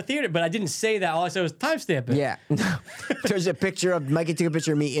theater, but I didn't say that. All I said was timestamp it. Yeah. There's a picture of Mikey took a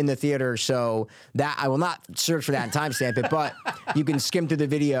picture of me in the theater, so that I will not search for that and timestamp it, but you can skim through the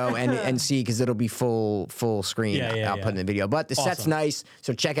video and see because it'll be full screen. Yeah, I'll put in the video. But the set's Awesome. nice,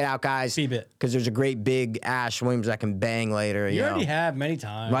 so check it out, guys. Beep it. Because there's a great big Ash Williams I can bang later. You know. already have many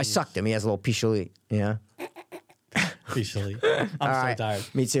times. Well, I sucked him. He has a little picholi. Yeah. Officially. I'm so right. tired.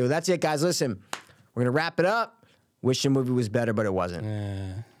 Me too. That's it, guys. Listen, we're gonna wrap it up. Wish the movie was better, but it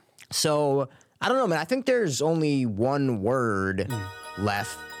wasn't. So I don't know, man. I think there's only one word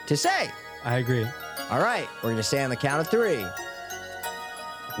left to say. I agree. All right, we're gonna say on the count of 3.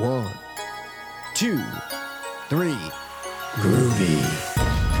 1, 2, 3. Groovy.